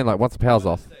know what I'm saying? Like once the power's By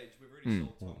off. this stage, we've already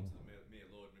sold Tom to me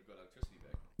and Lord, and we've got electricity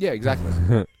back. Yeah, exactly.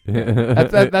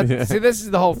 See, this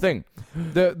is the whole thing.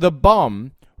 The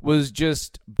bomb was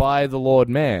just by the Lord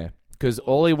Mayor because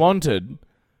all he wanted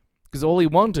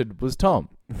was Tom.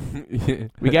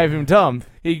 We gave him Tom.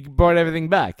 He brought everything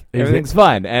back. Everything's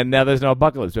fine, and now there's no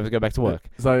apocalypse. We have to go back to work.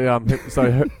 So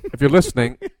if you're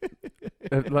listening,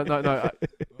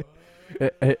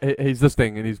 he's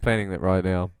listening and he's planning it right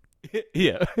now.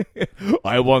 Yeah,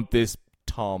 I want this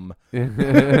Tom. That's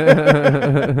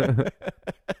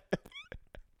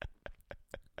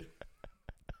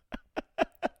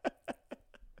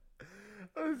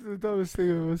the dumbest thing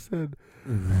I've ever said.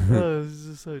 Oh, this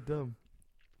is so dumb.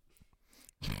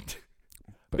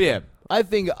 But yeah, I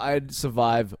think I'd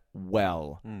survive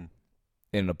well in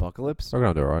an apocalypse. I'm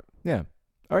gonna do alright. Yeah.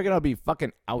 I reckon I'd be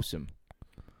fucking awesome.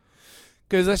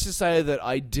 Because let's just say that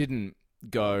I didn't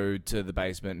go to the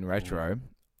basement in Retro.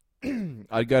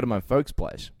 I'd go to my folks'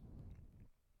 place.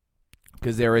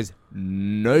 Because there is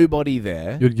nobody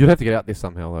there. You'd have to get out there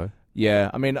somehow, though.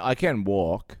 Yeah, I mean, I can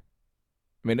walk.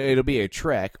 I mean, it'll be a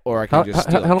trek, or I can just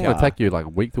steal a how long car. will it take you? Like a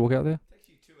week to walk out there? It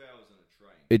takes you 2 hours on a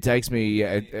train. It takes me,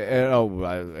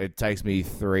 it takes me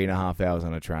 3.5 hours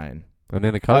on a train. And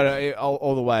then a coach?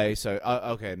 All the way. So,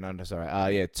 okay, no,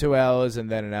 sorry. 2 hours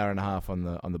and then an hour and a half on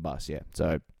the bus. Yeah.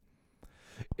 So,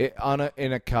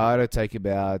 in a car, it'll take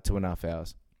about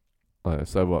 2.5 hours.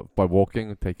 So what? By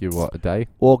walking, it'll take you a day?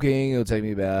 Walking, it'll take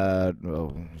me about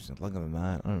longer than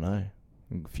that. I don't know,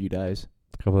 a few days.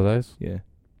 A couple of days? Yeah.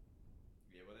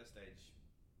 Yeah, by that stage,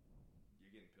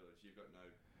 you're getting pillaged. You've got no.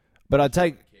 But I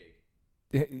take.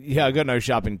 Keg. Yeah, I got no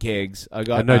sharpened kegs. I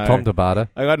got no Tom to barter.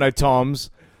 I got no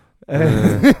Toms.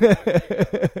 I've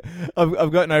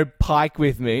got no Pike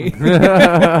with me. I've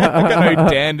got no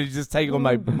Dan to just take all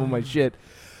my shit.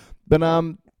 But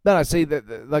no, I see that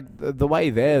the way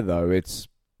there though, it's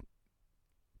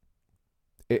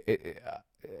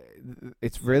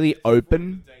really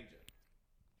open.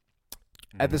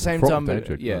 At the same time,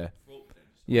 yeah,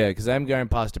 because I'm going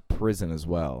past a prison as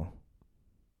well.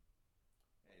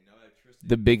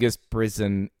 The biggest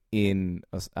prison in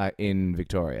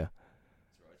Victoria.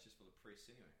 It's just for the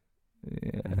priests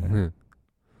Yeah. anyway.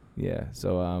 Yeah.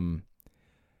 So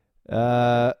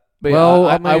but well,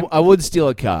 I would steal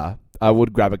a car. I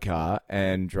would grab a car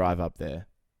and drive up there.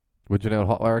 Would you know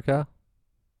how to hotwire a car?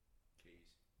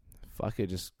 Fuck it,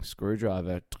 just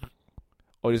screwdriver.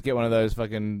 Or just get one of those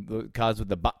fucking cars with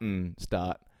the button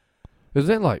start. Is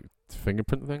that like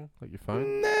fingerprint thing, like your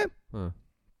phone? Nah. Huh.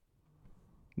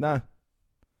 No.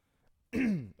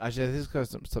 Actually, this has got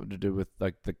something to do with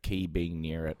like the key being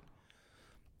near it.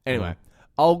 Anyway,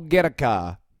 I'll get a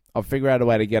car. I'll figure out a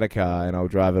way to get a car and I'll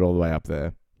drive it all the way up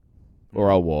there.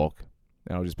 Or I'll walk.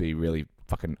 And I'll just be really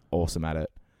fucking awesome at it.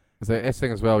 So that's the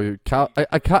thing as well.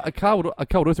 A car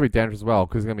would also be dangerous as well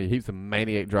because there's gonna be heaps of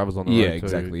maniac drivers on the road. Yeah, too.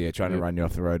 exactly. Yeah, trying to run you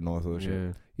off the road and all that sort of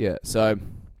shit. Yeah. Yeah. So,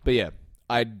 but yeah,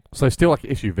 So still like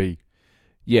an SUV.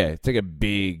 yeah, take a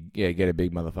big, get a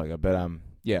big motherfucker. But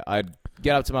yeah, I'd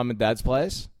get up to mum and dad's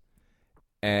place,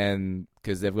 and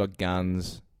because they've got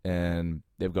guns and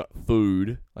they've got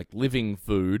food, like living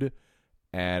food,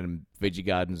 and veggie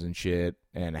gardens and shit,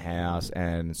 and a house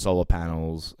and solar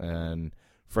panels and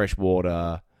fresh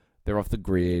water. They're off the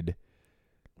grid.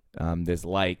 There's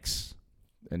lakes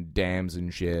and dams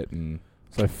and shit, and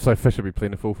So fish would be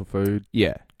plentiful for food.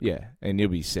 yeah, and you'll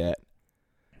be set.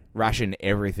 Ration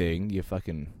everything. You're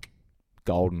fucking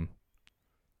golden.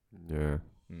 Yeah.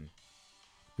 Mm.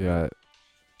 Yeah.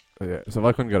 Yeah. So if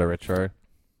I couldn't go to retro,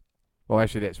 well,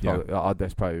 actually, that's probably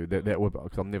that would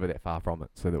because I'm never that far from it,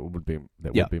 so that would be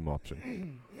my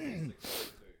option.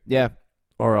 Yeah.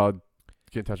 Or I'd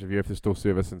get in touch with you if there's still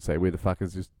service and say where the fuck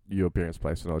is just your parents'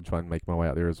 place, and I'd try and make my way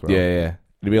out there as well. Yeah.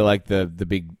 It'll be like the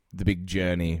big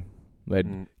journey. Where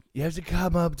Mm. you have to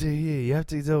come up to here. You have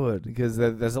to do it because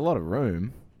there's a lot of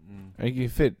room. And you can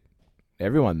fit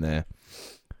everyone there.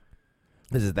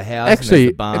 This is the house. Actually, and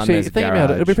there's the barn, think there's the about it.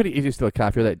 garage. It'd be pretty easy to steal a car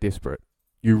if you're that desperate.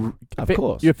 Of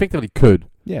course. You effectively could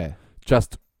Yeah.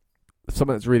 just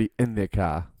someone that's really in their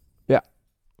car.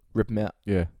 Rip them out.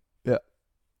 Yeah. Yeah.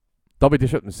 They'll be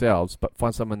desperate themselves, but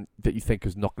find someone that you think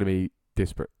is not going to be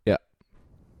desperate. Yeah.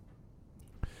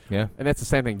 Yeah. And that's the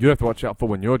same thing you have to watch out for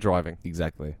when you're driving.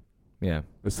 Exactly. Yeah.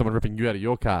 There's someone ripping you out of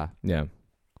your car. Yeah.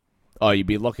 Oh, you'd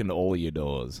be locking all of your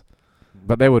doors.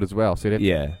 But they would as well. So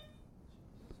Yeah.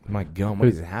 My God, what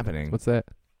is happening? What's that?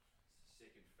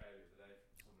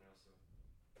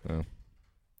 Oh.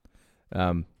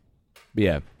 But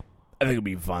yeah, I think it'd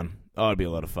be fun. Oh, it'd be a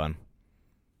lot of fun.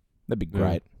 That'd be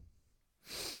great.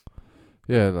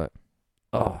 Yeah, like,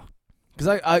 I'd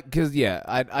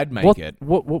make it.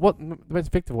 What the most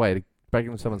effective way to break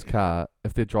into someone's car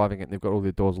if they're driving it and they've got all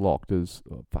their doors locked is,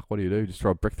 what do you do? Just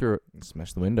throw a brick through it.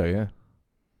 Smash the window, yeah.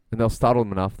 And they'll startle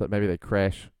them enough that maybe they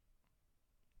crash.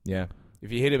 Yeah.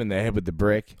 If you hit him in the head with the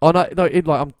brick. Oh no, Ed,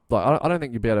 I don't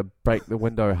think you'd be able to break the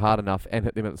window hard enough and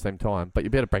hit them at the same time. But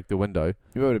you'd be able to break the window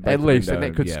at least, and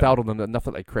that could startle them enough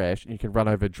that they crash, and you can run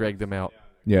over, drag them out.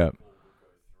 Yeah.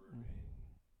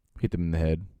 Hit them in the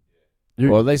head.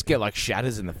 Or at least get like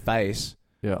shatters in the face.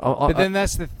 Yeah, but then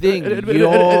that's the thing.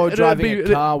 You're driving a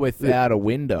car without a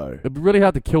window. It'd be really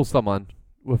hard to kill someone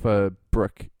with a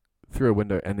brick through a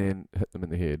window and then hit them in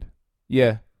the head.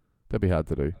 Yeah, that'd be hard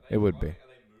to do. It would be.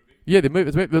 Yeah, they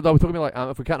move. They were talking about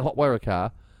like if we can't hotwire a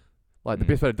car, like the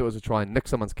best way to do it is to try and nick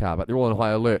someone's car, but they're all on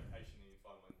high alert.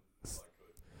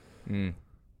 Mm.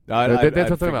 That's what I'm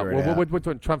talking about. We're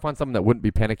trying to find someone that wouldn't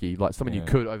be panicky, like someone you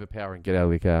could overpower and get out of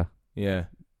their car. Yeah.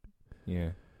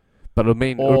 But it would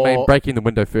mean breaking the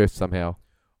window first somehow.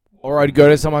 Or I'd go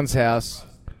to someone's house.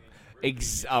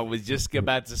 I was just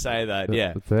about to say that.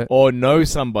 Yeah. Or know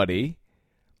somebody,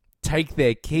 take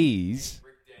their keys.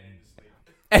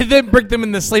 And then brick them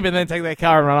in the sleep and then take their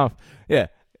car and run off. Yeah.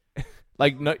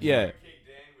 Like, no, yeah.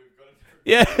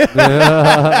 Yeah.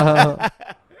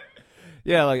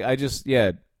 Yeah, like,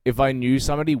 if I knew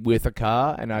somebody with a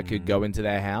car and I could go into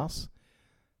their house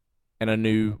and I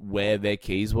knew where their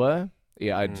keys were,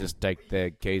 I'd just take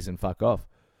their keys and fuck off.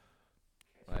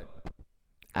 Like,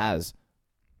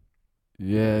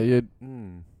 Yeah.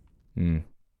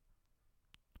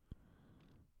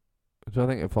 So I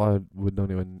think if I would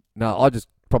not even... No, I'd just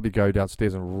probably go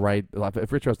downstairs and raid... Like, if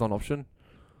retro's not an option,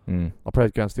 I'll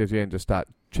probably go downstairs and just start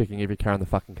checking every car in the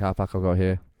fucking car park I've got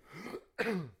here.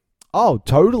 Oh,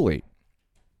 totally.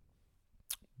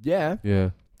 Yeah.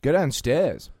 Yeah. Go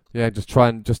downstairs. Yeah, just try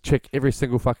and just check every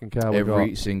single fucking car we've got.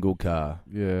 Every single car.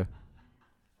 Yeah.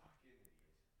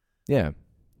 Yeah.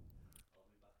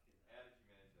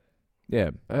 Yeah.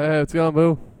 Hey, what's going on,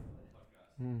 Boo?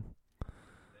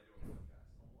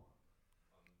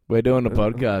 We're doing a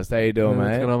podcast. How you doing, mate?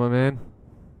 What's going on, my man?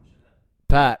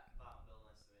 Pat.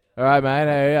 All right, mate.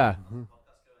 How are you?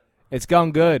 It's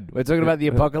going good. We're talking about the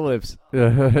apocalypse.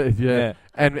 Yeah.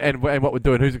 And what we're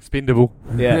doing. Who's expendable?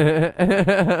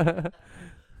 Yeah.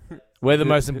 We're the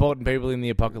most important people in the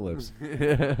apocalypse.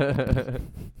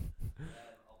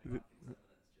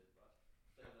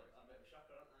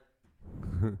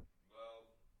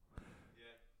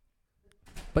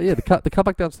 But yeah, the car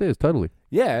back downstairs, totally.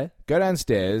 Yeah, go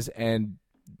downstairs and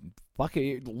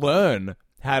learn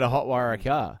how to hotwire a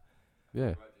car.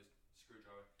 Yeah.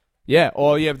 Yeah,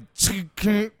 or you have...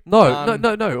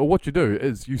 No. Or what you do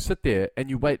is you sit there and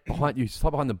you wait behind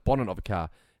the bonnet of a car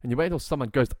and you wait until someone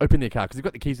goes to open their car because they've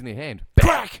got the keys in their hand.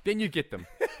 Crack! Then you get them.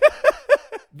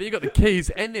 Then you got the keys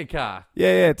and their car.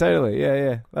 Yeah, totally.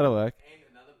 Yeah, that'll work.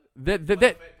 And another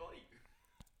That. fat body.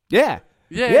 Yeah.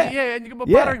 Yeah, and you got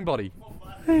my Yeah. buttering body.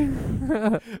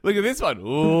 Look at this one.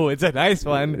 Ooh, it's a nice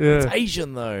one. Yeah. It's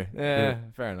Asian though. Yeah,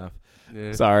 fair enough.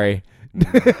 Yeah. Sorry.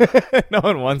 No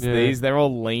one wants Yeah. these. They're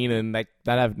all lean and they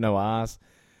have no ass.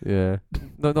 Yeah.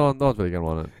 No one's really gonna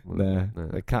want it. No,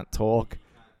 they can't talk.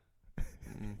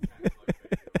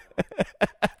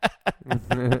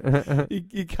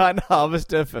 You can't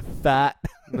harvest her for fat.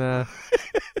 Nah.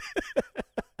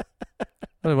 I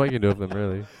don't know what you can do with them,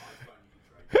 really.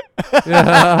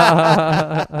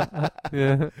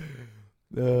 Yeah.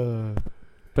 Yeah.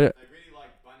 But They really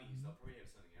like bunnies. They'll probably have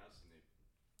something else in their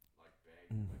like bag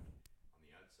on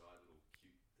the outside, little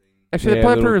cute thing. actually, they're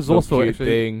probably pretty resourceful. cute Actually,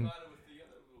 thing. Started with the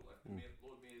other little like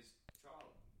Lord Mayor's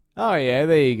child. Oh yeah,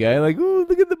 there you go. Like, ooh,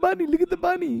 look at the bunny. Look at the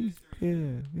bunny.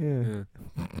 Yeah. yeah.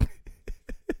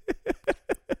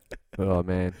 Oh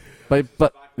man, but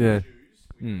yeah.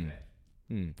 Hmm.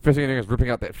 First thing you're doing is ripping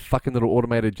out that fucking little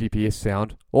automated GPS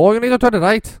sound. Oh, you need to turn it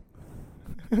right.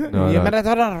 No, You no. better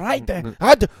turn it right there.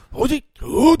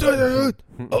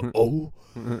 Oh.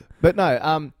 But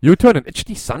no, You turn in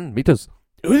HD sun meters.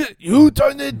 you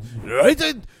turn it right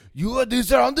and you are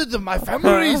surrounded of my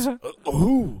families.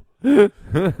 Oh. But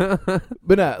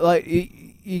no, like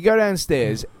you go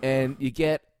downstairs and you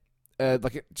get don't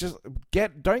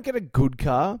get a good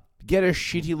car. Get a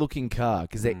shitty looking car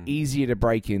because they're easier to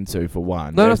break into for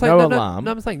one. No, There's I'm saying, no alarm.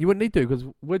 No, I'm saying you wouldn't need to because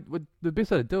the best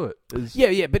way to do it is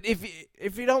Yeah, but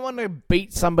if you don't want to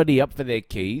beat somebody up for their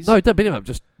keys, no, don't beat him up.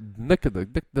 Just nick the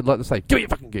like to say, give me your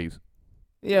fucking keys.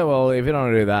 yeah, well, if you don't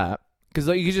want to do that, because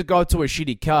like, you can just go up to a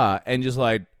shitty car and just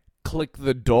like click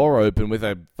the door open with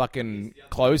a fucking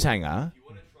clothes hanger. If you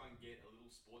want to try and get a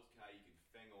little sports car you can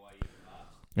fang away in fast,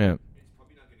 Yeah. it's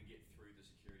probably not going to get through the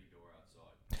security door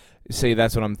outside. See,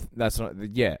 that's not.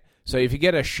 Yeah. So if you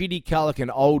get a shitty car like an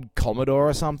old Commodore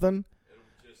or something,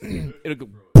 it'll go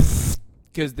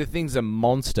because the thing's a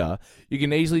monster. You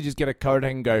can easily just get a coat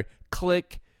hanger and go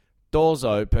click, doors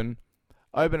open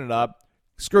it up,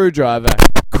 screwdriver,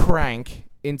 crank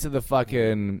into the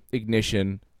fucking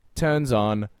ignition, turns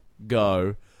on,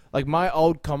 go. Like my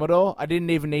old Commodore, I didn't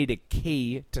even need a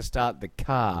key to start the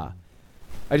car.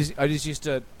 I just used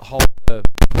to hold the.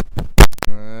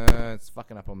 It's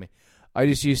fucking up on me. I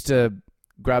just used to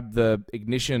grab the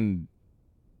ignition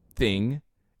thing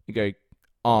and go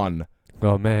on.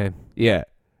 Oh man, Yeah,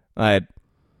 it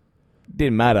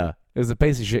didn't matter. It was a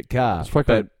piece of shit car. It's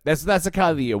fucking- But that's a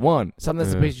car that you want. Something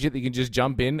that's a Yeah. piece of shit that you can just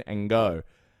jump in and go.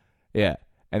 Yeah,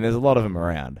 and there's a lot of them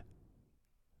around.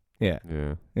 Yeah,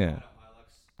 yeah. yeah.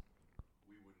 Hilux,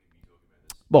 we wouldn't be talking about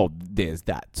this. Well, there's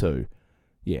that too.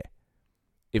 Yeah.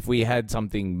 If we had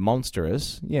something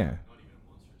monstrous, yeah. Not even a monstrous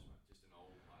one, just an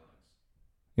old Hilux.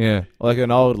 Yeah, like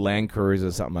an old Land Cruiser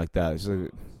or something like that. It's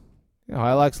like,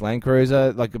 Hilux, Land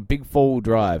Cruiser, like a big four-wheel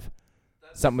drive.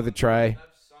 Something with a tray. I've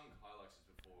sung Hiluxes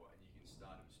before, and you can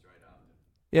start them straight after.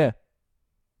 Yeah.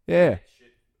 Yeah. That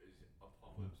shit is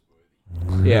apocalypse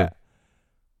worthy. Yeah.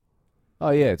 Oh,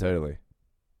 yeah, totally.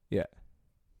 Yeah.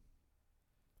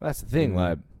 That's the thing,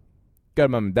 like, go to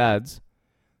mum and dad's.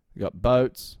 They got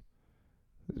boats.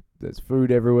 There's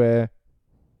food everywhere.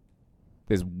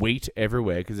 There's wheat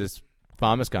everywhere because it's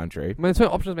farmers' country. Man, there's so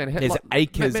many options, man. There's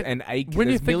acres and acres.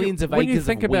 There's millions of acres When you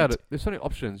think of about wheat. it, there's so many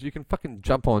options. You can fucking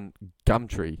jump on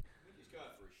Gumtree. Can we just go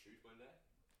out for a shoot one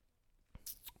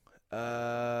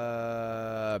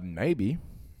day? Maybe.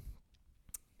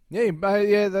 Yeah,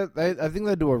 I think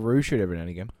they do a roo shoot every now and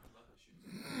again.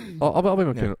 I'll be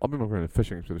looking at a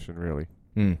fishing expedition, really.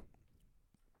 Hmm. It's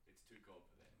too cold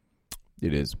for that.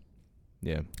 It is.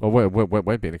 Yeah. Oh,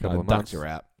 won't be in a couple of months. Ducks are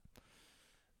out.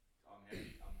 I'm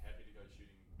happy to go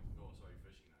fishing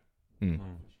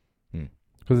though.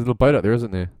 Because there's a boat out there,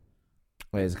 isn't there?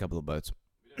 There's a couple of boats.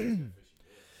 We don't go fishing there.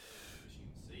 Fishing in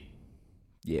the sea.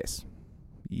 Yes.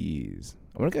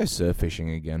 I want to go surf fishing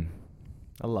again.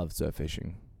 I love surf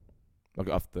fishing. Like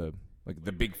off the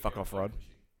big fuck off rod.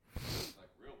 Like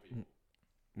real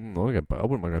people. I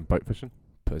wouldn't mind going boat fishing.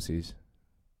 Pussies.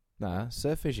 Nah,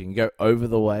 surf fishing. You go over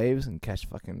the waves and catch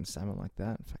fucking salmon like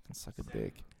that. Fucking suck a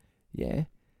dick. Yeah.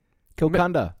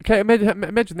 Kilcunda. Okay,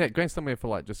 imagine that, going somewhere for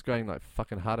like, just going like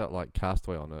fucking hard out like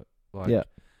Castaway on it. Like, Yeah.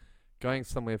 going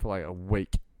somewhere for like a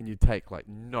week and you take like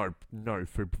no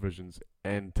food provisions,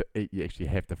 and to eat you actually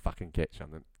have to fucking catch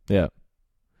something. Yeah.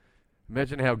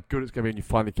 Imagine how good it's going to be when you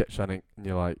finally catch something and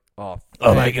you're like, oh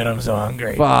my god, I'm so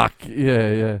hungry. fuck.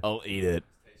 Yeah. I'll eat it.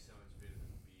 Tastes so much better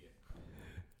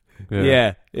than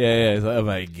beer. Yeah. It's like, oh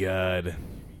my god. Food,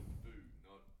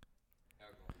 not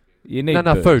alcohol. You need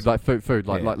no booze. food, like food,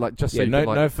 Yeah. like just so Yeah, you no, can,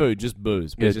 like, no food, just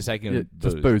booze. But yeah, just taking yeah,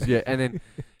 booze. just booze, yeah. And then,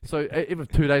 so even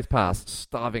 2 days pass,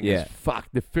 starving Yeah. as fuck.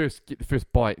 The first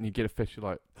bite, and you get a fish. You're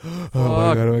like,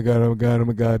 Oh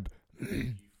my god.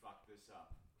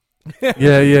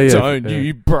 yeah. Don't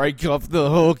you break off the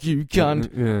hook, you cunt.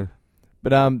 Yeah.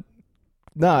 But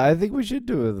no, I think we should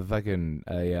do a fucking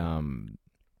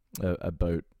a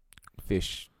boat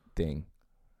fish thing.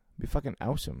 Be fucking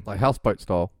awesome. Like houseboat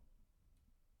style.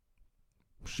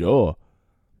 Sure.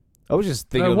 I was just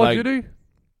thinking What'd like you do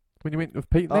when you went with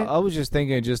Pete? I was just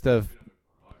thinking just a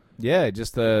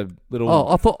little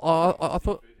Oh, I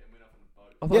thought.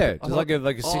 yeah, just like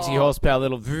a 60 horsepower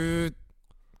little go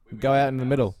out in the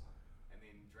middle. And then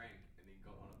drank, and then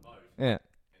got on a boat, Yeah. and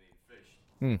then fished.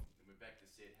 Hmm. And we're back to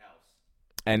said house.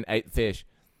 And ate fish.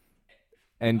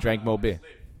 And drank more beer.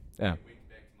 Yeah. And went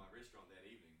back to my restaurant that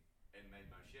evening and made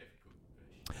my chef cook fish.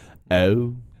 Oh.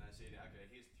 And I said, okay,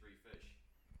 here's 3 fish.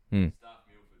 Hmm. Staff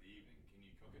meal for the evening. Can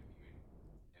you cook it? And he went,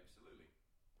 absolutely.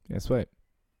 Yeah, sweet.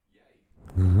 Yay.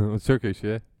 Turkish,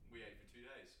 yeah. We ate for 2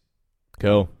 days.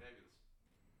 Cool. Fabulous.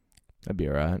 That'd be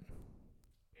alright. And it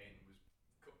was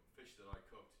cooked fish that I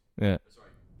cooked. Yeah. Sorry,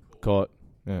 Caught.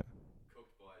 Yeah.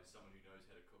 Cooked by someone who knows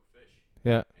how to cook fish.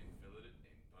 Yeah. And fillet it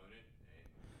and bone it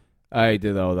and I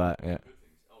did all that, yeah. good things.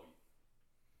 Oh,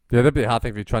 Yeah, that'd be a hard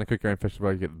thing if you're trying to cook your own fish,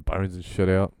 where you get the bones and shit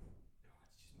out.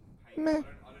 hey, Meh. I don't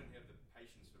have the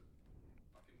patience for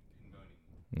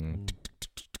fucking pinboning.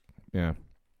 Yeah.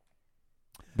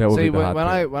 That would See, be the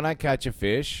hard thing. when I catch a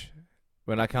fish,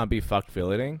 when I can't be fucked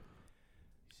filleting, You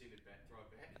see the bat throw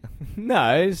it back?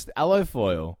 no, it's aloe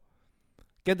foil.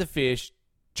 Get the fish,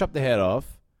 chop the head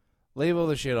off, leave all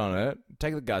the shit on it,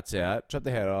 take the guts out, chop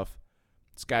the head off,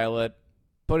 scale it,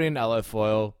 put in aloe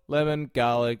foil, lemon,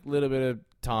 garlic, little bit of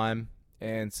thyme,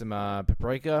 and some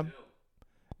paprika,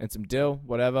 and some dill,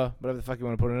 whatever the fuck you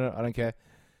want to put in it, I don't care.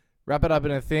 Wrap it up in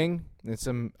a thing, and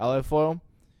some aloe foil,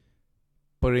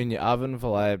 put it in your oven for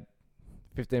like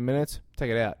 15 minutes, take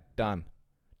it out, done.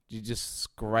 You just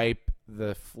scrape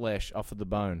the flesh off of the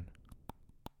bone.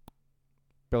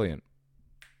 Brilliant.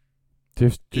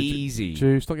 Easy. Do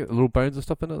you still get the little bones and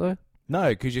stuff in it though? No,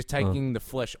 because you're taking the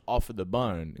flesh off of the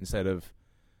bone instead of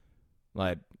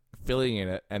like filling in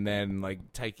it and then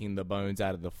like taking the bones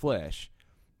out of the flesh.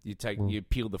 You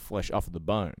peel the flesh off of the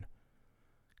bone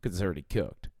because it's already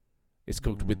cooked. It's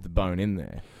cooked with the bone in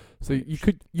there. So you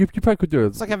probably could do it.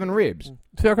 It's like having ribs.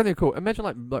 See, I think cool.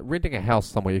 Imagine like renting a house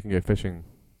somewhere you can go fishing.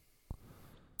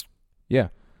 Yeah.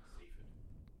 We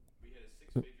had a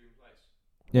 6-bedroom place.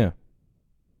 Yeah.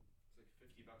 It's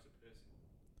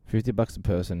like $50 a person. $50 a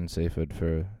person in seafood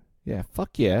for yeah.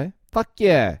 Fuck yeah. Fuck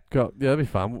yeah. Go, yeah, that'd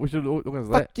be fun. We should organize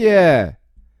that. Fuck yeah.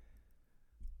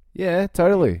 Yeah,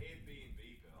 totally.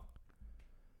 Airbnb, pal.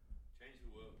 Change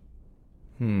the world.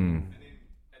 Hmm. And then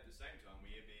at the same time, we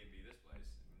Airbnb this place.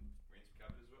 And rent's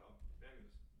covered as well.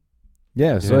 Fabulous.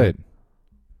 Yeah, sweet.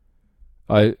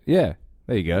 Yeah.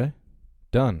 There you go.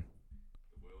 Done.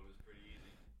 The world is pretty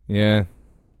easy. Yeah.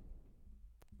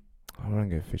 I want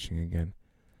to go fishing again.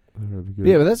 That'd be good.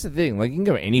 Yeah, but that's the thing. Like, you can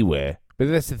go anywhere. But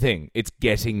that's the thing. It's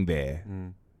getting there.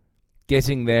 Mm.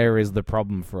 Getting there is the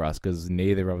problem for us because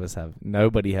neither of us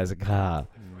nobody has a car.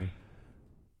 Mm.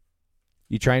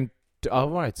 You train oh,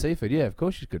 right, seafood. Yeah, of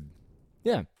course you could.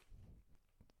 Yeah.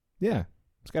 Yeah.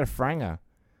 It's got a franger.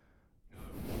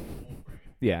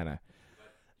 Yeah, I know.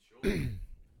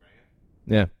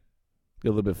 Yeah. Go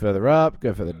a little bit further up,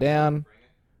 go further down.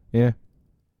 Yeah.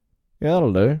 Yeah,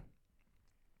 that'll do.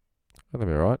 That'd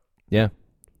be alright. Yeah.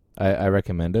 I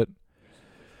recommend it.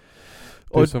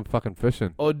 Do Or- some fucking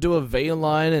fishing. Or do a V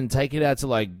line and take it out to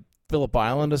like Phillip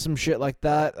Island or some shit like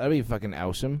that. That'd be fucking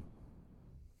awesome.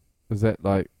 Is that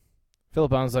like?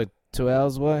 Phillip Island's like 2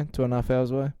 hours away, 2.5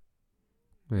 hours away.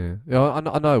 Yeah.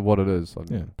 I know what it is. I've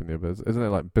Yeah. been there, but isn't it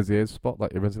like busy as spot?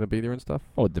 Like everyone's gonna be there and stuff.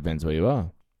 Oh, it depends where you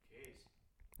are.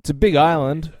 It's a big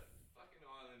island. Fucking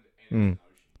island and Mm. it's an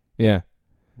ocean. Yeah.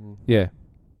 Mm. Yeah.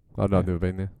 I've never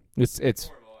been there. It's More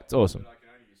of it's awesome. but I can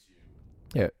only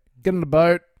assume. Get on the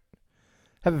boat,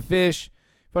 have a fish. If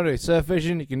you want to do surf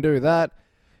fishing, you can do that.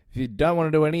 If you don't want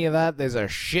to do any of that, there's a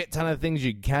shit ton of things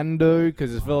you can do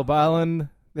because it's Phillip Island.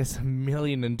 There's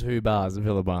 1,002 bars in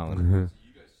Phillip Island. So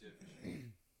you go surf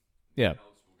fishing. Yeah. Else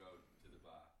will go to the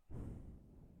bar.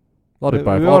 I'll do We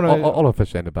both. wanna- I'll have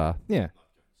fish and a bar. Yeah.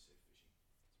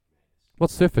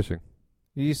 What's surf fishing?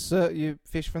 You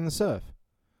fish from the surf.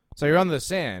 So you're on the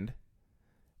sand,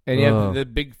 and you have the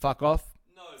big fuck off.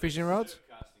 No, Fishing rods? surf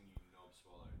casting, you knob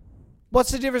swallow.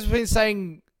 What's the difference between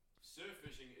saying Surf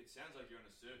fishing, it sounds like you're on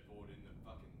a surfboard in the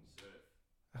fucking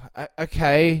surf.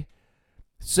 okay,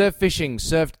 surf fishing,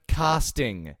 surf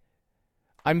casting?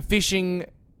 I'm fishing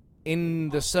in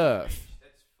the surf.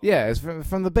 Yeah, it's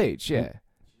from the beach, yeah.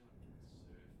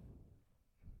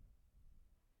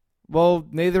 Well,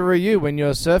 neither are you when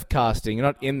you're surf casting. You're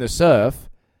not in the surf.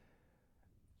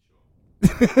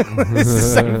 It's the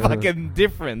same fucking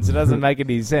difference. It doesn't make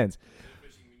any sense.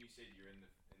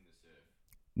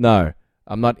 No,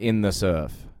 I'm not in the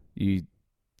surf. You...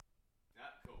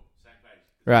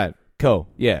 Right, cool.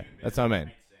 Yeah, that's what I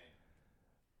mean.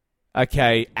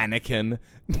 Okay, Anakin.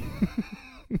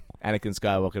 Anakin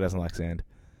Skywalker doesn't like sand.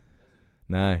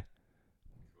 No.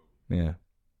 Yeah.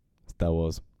 Star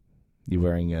Wars. You're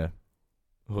wearing a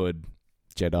hood,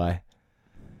 Jedi.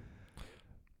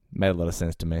 Made a lot of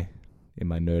sense to me in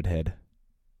my nerd head.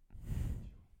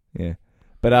 Yeah.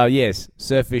 But yes,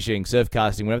 surf fishing, surf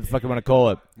casting, whatever the fuck you want to call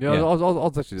it. Yeah, I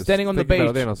was actually just standing on the thinking beach, about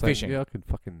it then, I was saying, fishing. yeah, I could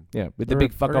fucking... Yeah, with the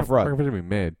big fuck off rod. I'm be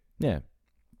mad. Yeah.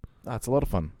 That's a lot of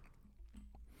fun.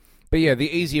 But yeah, the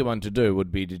easier one to do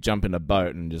would be to jump in a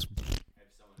boat and just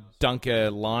dunk a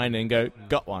line and go,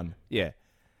 got one. Yeah.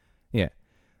 Yeah.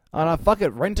 Oh no, fuck it,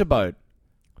 rent a boat.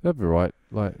 That'd be right.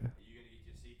 Like...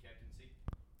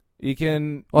 You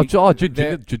can... do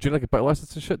you like a boat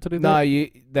license and shit to do that? No,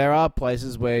 there are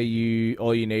places where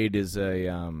all you need is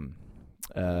a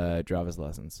driver's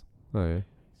license. Oh, yeah.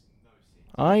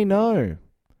 I know.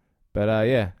 But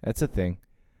yeah, that's a thing.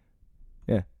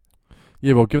 Yeah.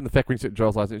 Yeah, well, given the fact when you get a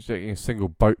driver's license, you're getting a single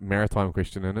boat maritime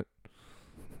question in it.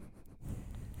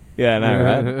 Yeah, I know,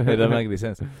 right? It doesn't make any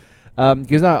sense.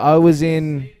 Because no, I was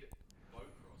in...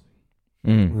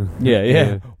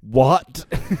 Yeah. What?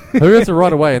 Who has to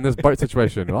right away in this boat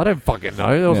situation? I don't fucking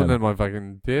know. That wasn't in my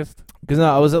fucking test. Because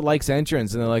no, I was at Lakes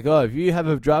Entrance and they're like, oh, if you have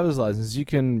a driver's license, you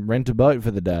can rent a boat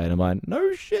for the day. And I'm like,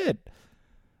 no shit.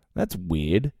 That's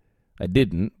weird. I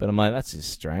didn't, but I'm like, that's just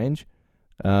strange.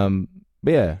 But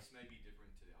yeah.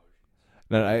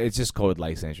 No, it's just called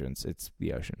Lakes Entrance. It's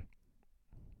the ocean.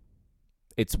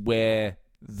 It's where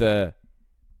the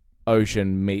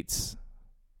ocean meets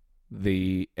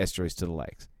the estuaries to the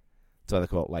lakes. That's why they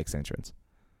call it Lakes Entrance.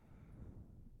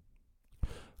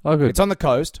 Oh, good. It's on the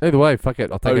coast. Either way, fuck it.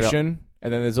 I'll take it Ocean,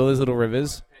 and then there's all these little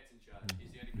rivers.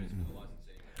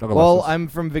 up. Well, I'm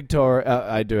from Victoria.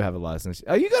 I do have a license.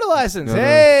 Oh, you got a license? No,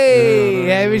 hey, no.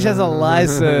 Hamish has a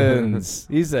license.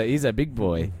 He's a big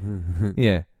boy.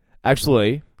 Yeah,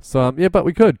 actually. So yeah, but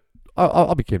we could.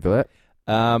 I'll be keen for that.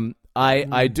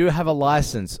 I do have a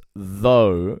license,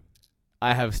 though.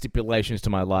 I have stipulations to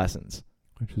my license.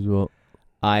 Which is what?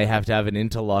 I have to have an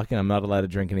interlock, and I'm not allowed to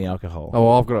drink any alcohol. Oh,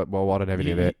 well, I've got. Well, I don't have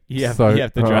any of that. You have, so, you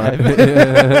have to drive. Right.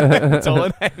 That's all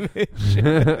it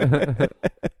Hamish.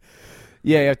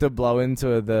 Yeah, you have to blow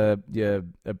into a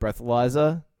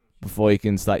breathalyzer before you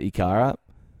can start your car up.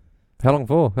 How long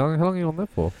for? How long are you on that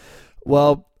for?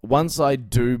 Well, once I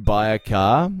do buy a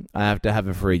car, I have to have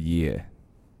it for a year.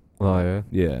 Oh yeah.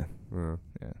 Yeah. Oh.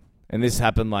 Yeah. And this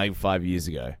happened like 5 years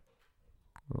ago.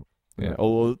 Yeah.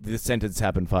 Or this sentence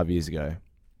happened 5 years ago.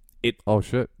 Oh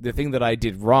shit. The thing that I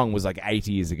did wrong was like 8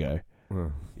 years ago.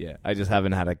 Oh. Yeah. I just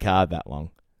haven't had a car that long.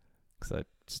 Because I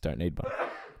just don't need one.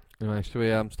 Anyway, should we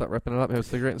start wrapping it up? Have a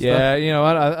cigarette and Yeah, you know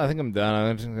what? I think I'm done.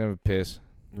 I'm just going to have a piss.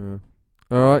 Yeah.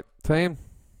 Alright, team.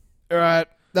 All right.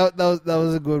 That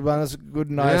was a good one. That's a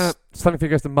good, nice... Yeah, something for you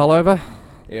guys to mull over.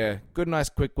 Yeah. Good, nice,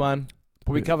 quick one.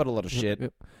 But we covered a lot of shit.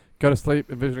 Yep. Go to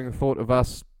sleep envisioning the thought of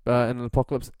us in an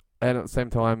apocalypse, and at the same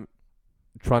time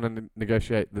trying to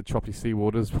negotiate the choppy sea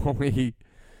waters while we...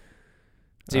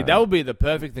 See, that would be the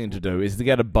perfect thing to do, is to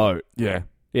get a boat. Yeah.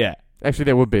 Yeah. Actually,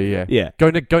 there would be, yeah. Yeah. Go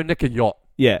nick a yacht.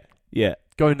 Yeah. Yeah.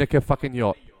 Go nick a fucking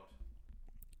yacht.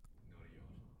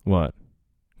 What?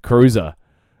 Cruiser.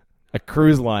 A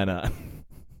cruise liner.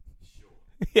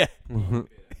 Yeah. Yeah. At least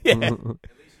you've got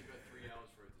 3 hours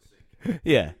for it to sink.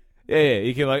 Yeah. Yeah.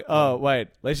 You can oh, wait.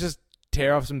 Let's just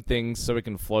tear off some things so we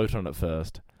can float on it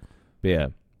first. But yeah.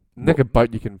 Nick a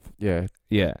boat you can... Yeah.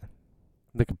 Yeah.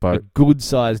 Nick a A boat.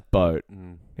 good-sized boat.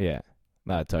 Mm. Yeah.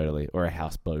 No, totally. Or a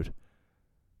houseboat.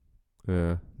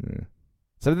 Yeah. Yeah.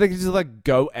 So they can just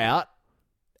go out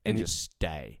and just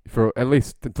stay. For at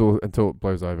least until it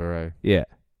blows over, eh? Yeah.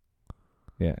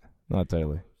 Yeah. No,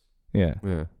 totally. Yeah.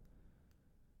 Yeah.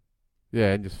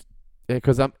 Yeah, and just... Yeah,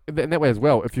 because in that way as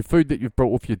well, if your food that you've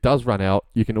brought with you does run out,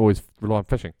 you can always rely on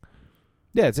fishing.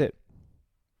 Yeah, that's it.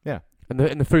 Yeah. And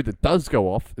the food that does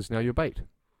go off is now your bait.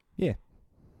 Yeah.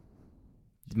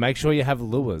 Make sure you have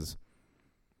lures.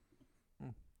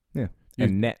 Yeah.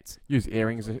 And nets. Use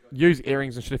earrings and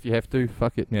shit if you have to.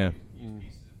 Fuck it. Yeah.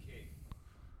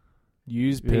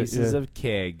 Use pieces Yeah. of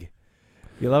keg.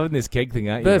 You're loving this keg thing,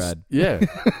 aren't you, Brad? Yeah.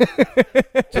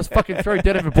 Just fucking throw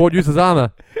Dan overboard, use his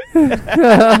armor. Throw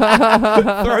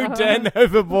Dan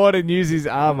overboard and use his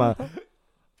armor.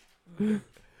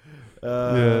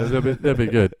 Yeah, that'd be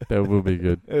good. That will be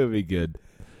good. It would be good.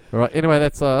 All right. Anyway,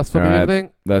 that's us for All the right. evening.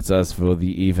 That's us for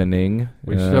the evening.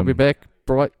 We shall be back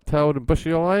bright-tailed and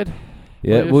bushy-eyed.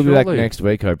 Yeah, Well, we'll be back surely. next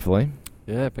week, hopefully.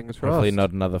 Yeah, fingers crossed. Hopefully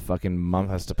not another fucking month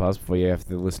has to pass before you have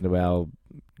to listen to our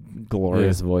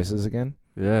glorious voices again.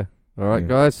 Yeah. All right, Yeah.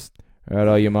 guys. All right,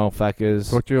 all you motherfuckers.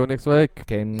 Talk to you all next week.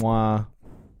 Okay, mwah.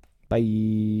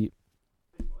 Bye.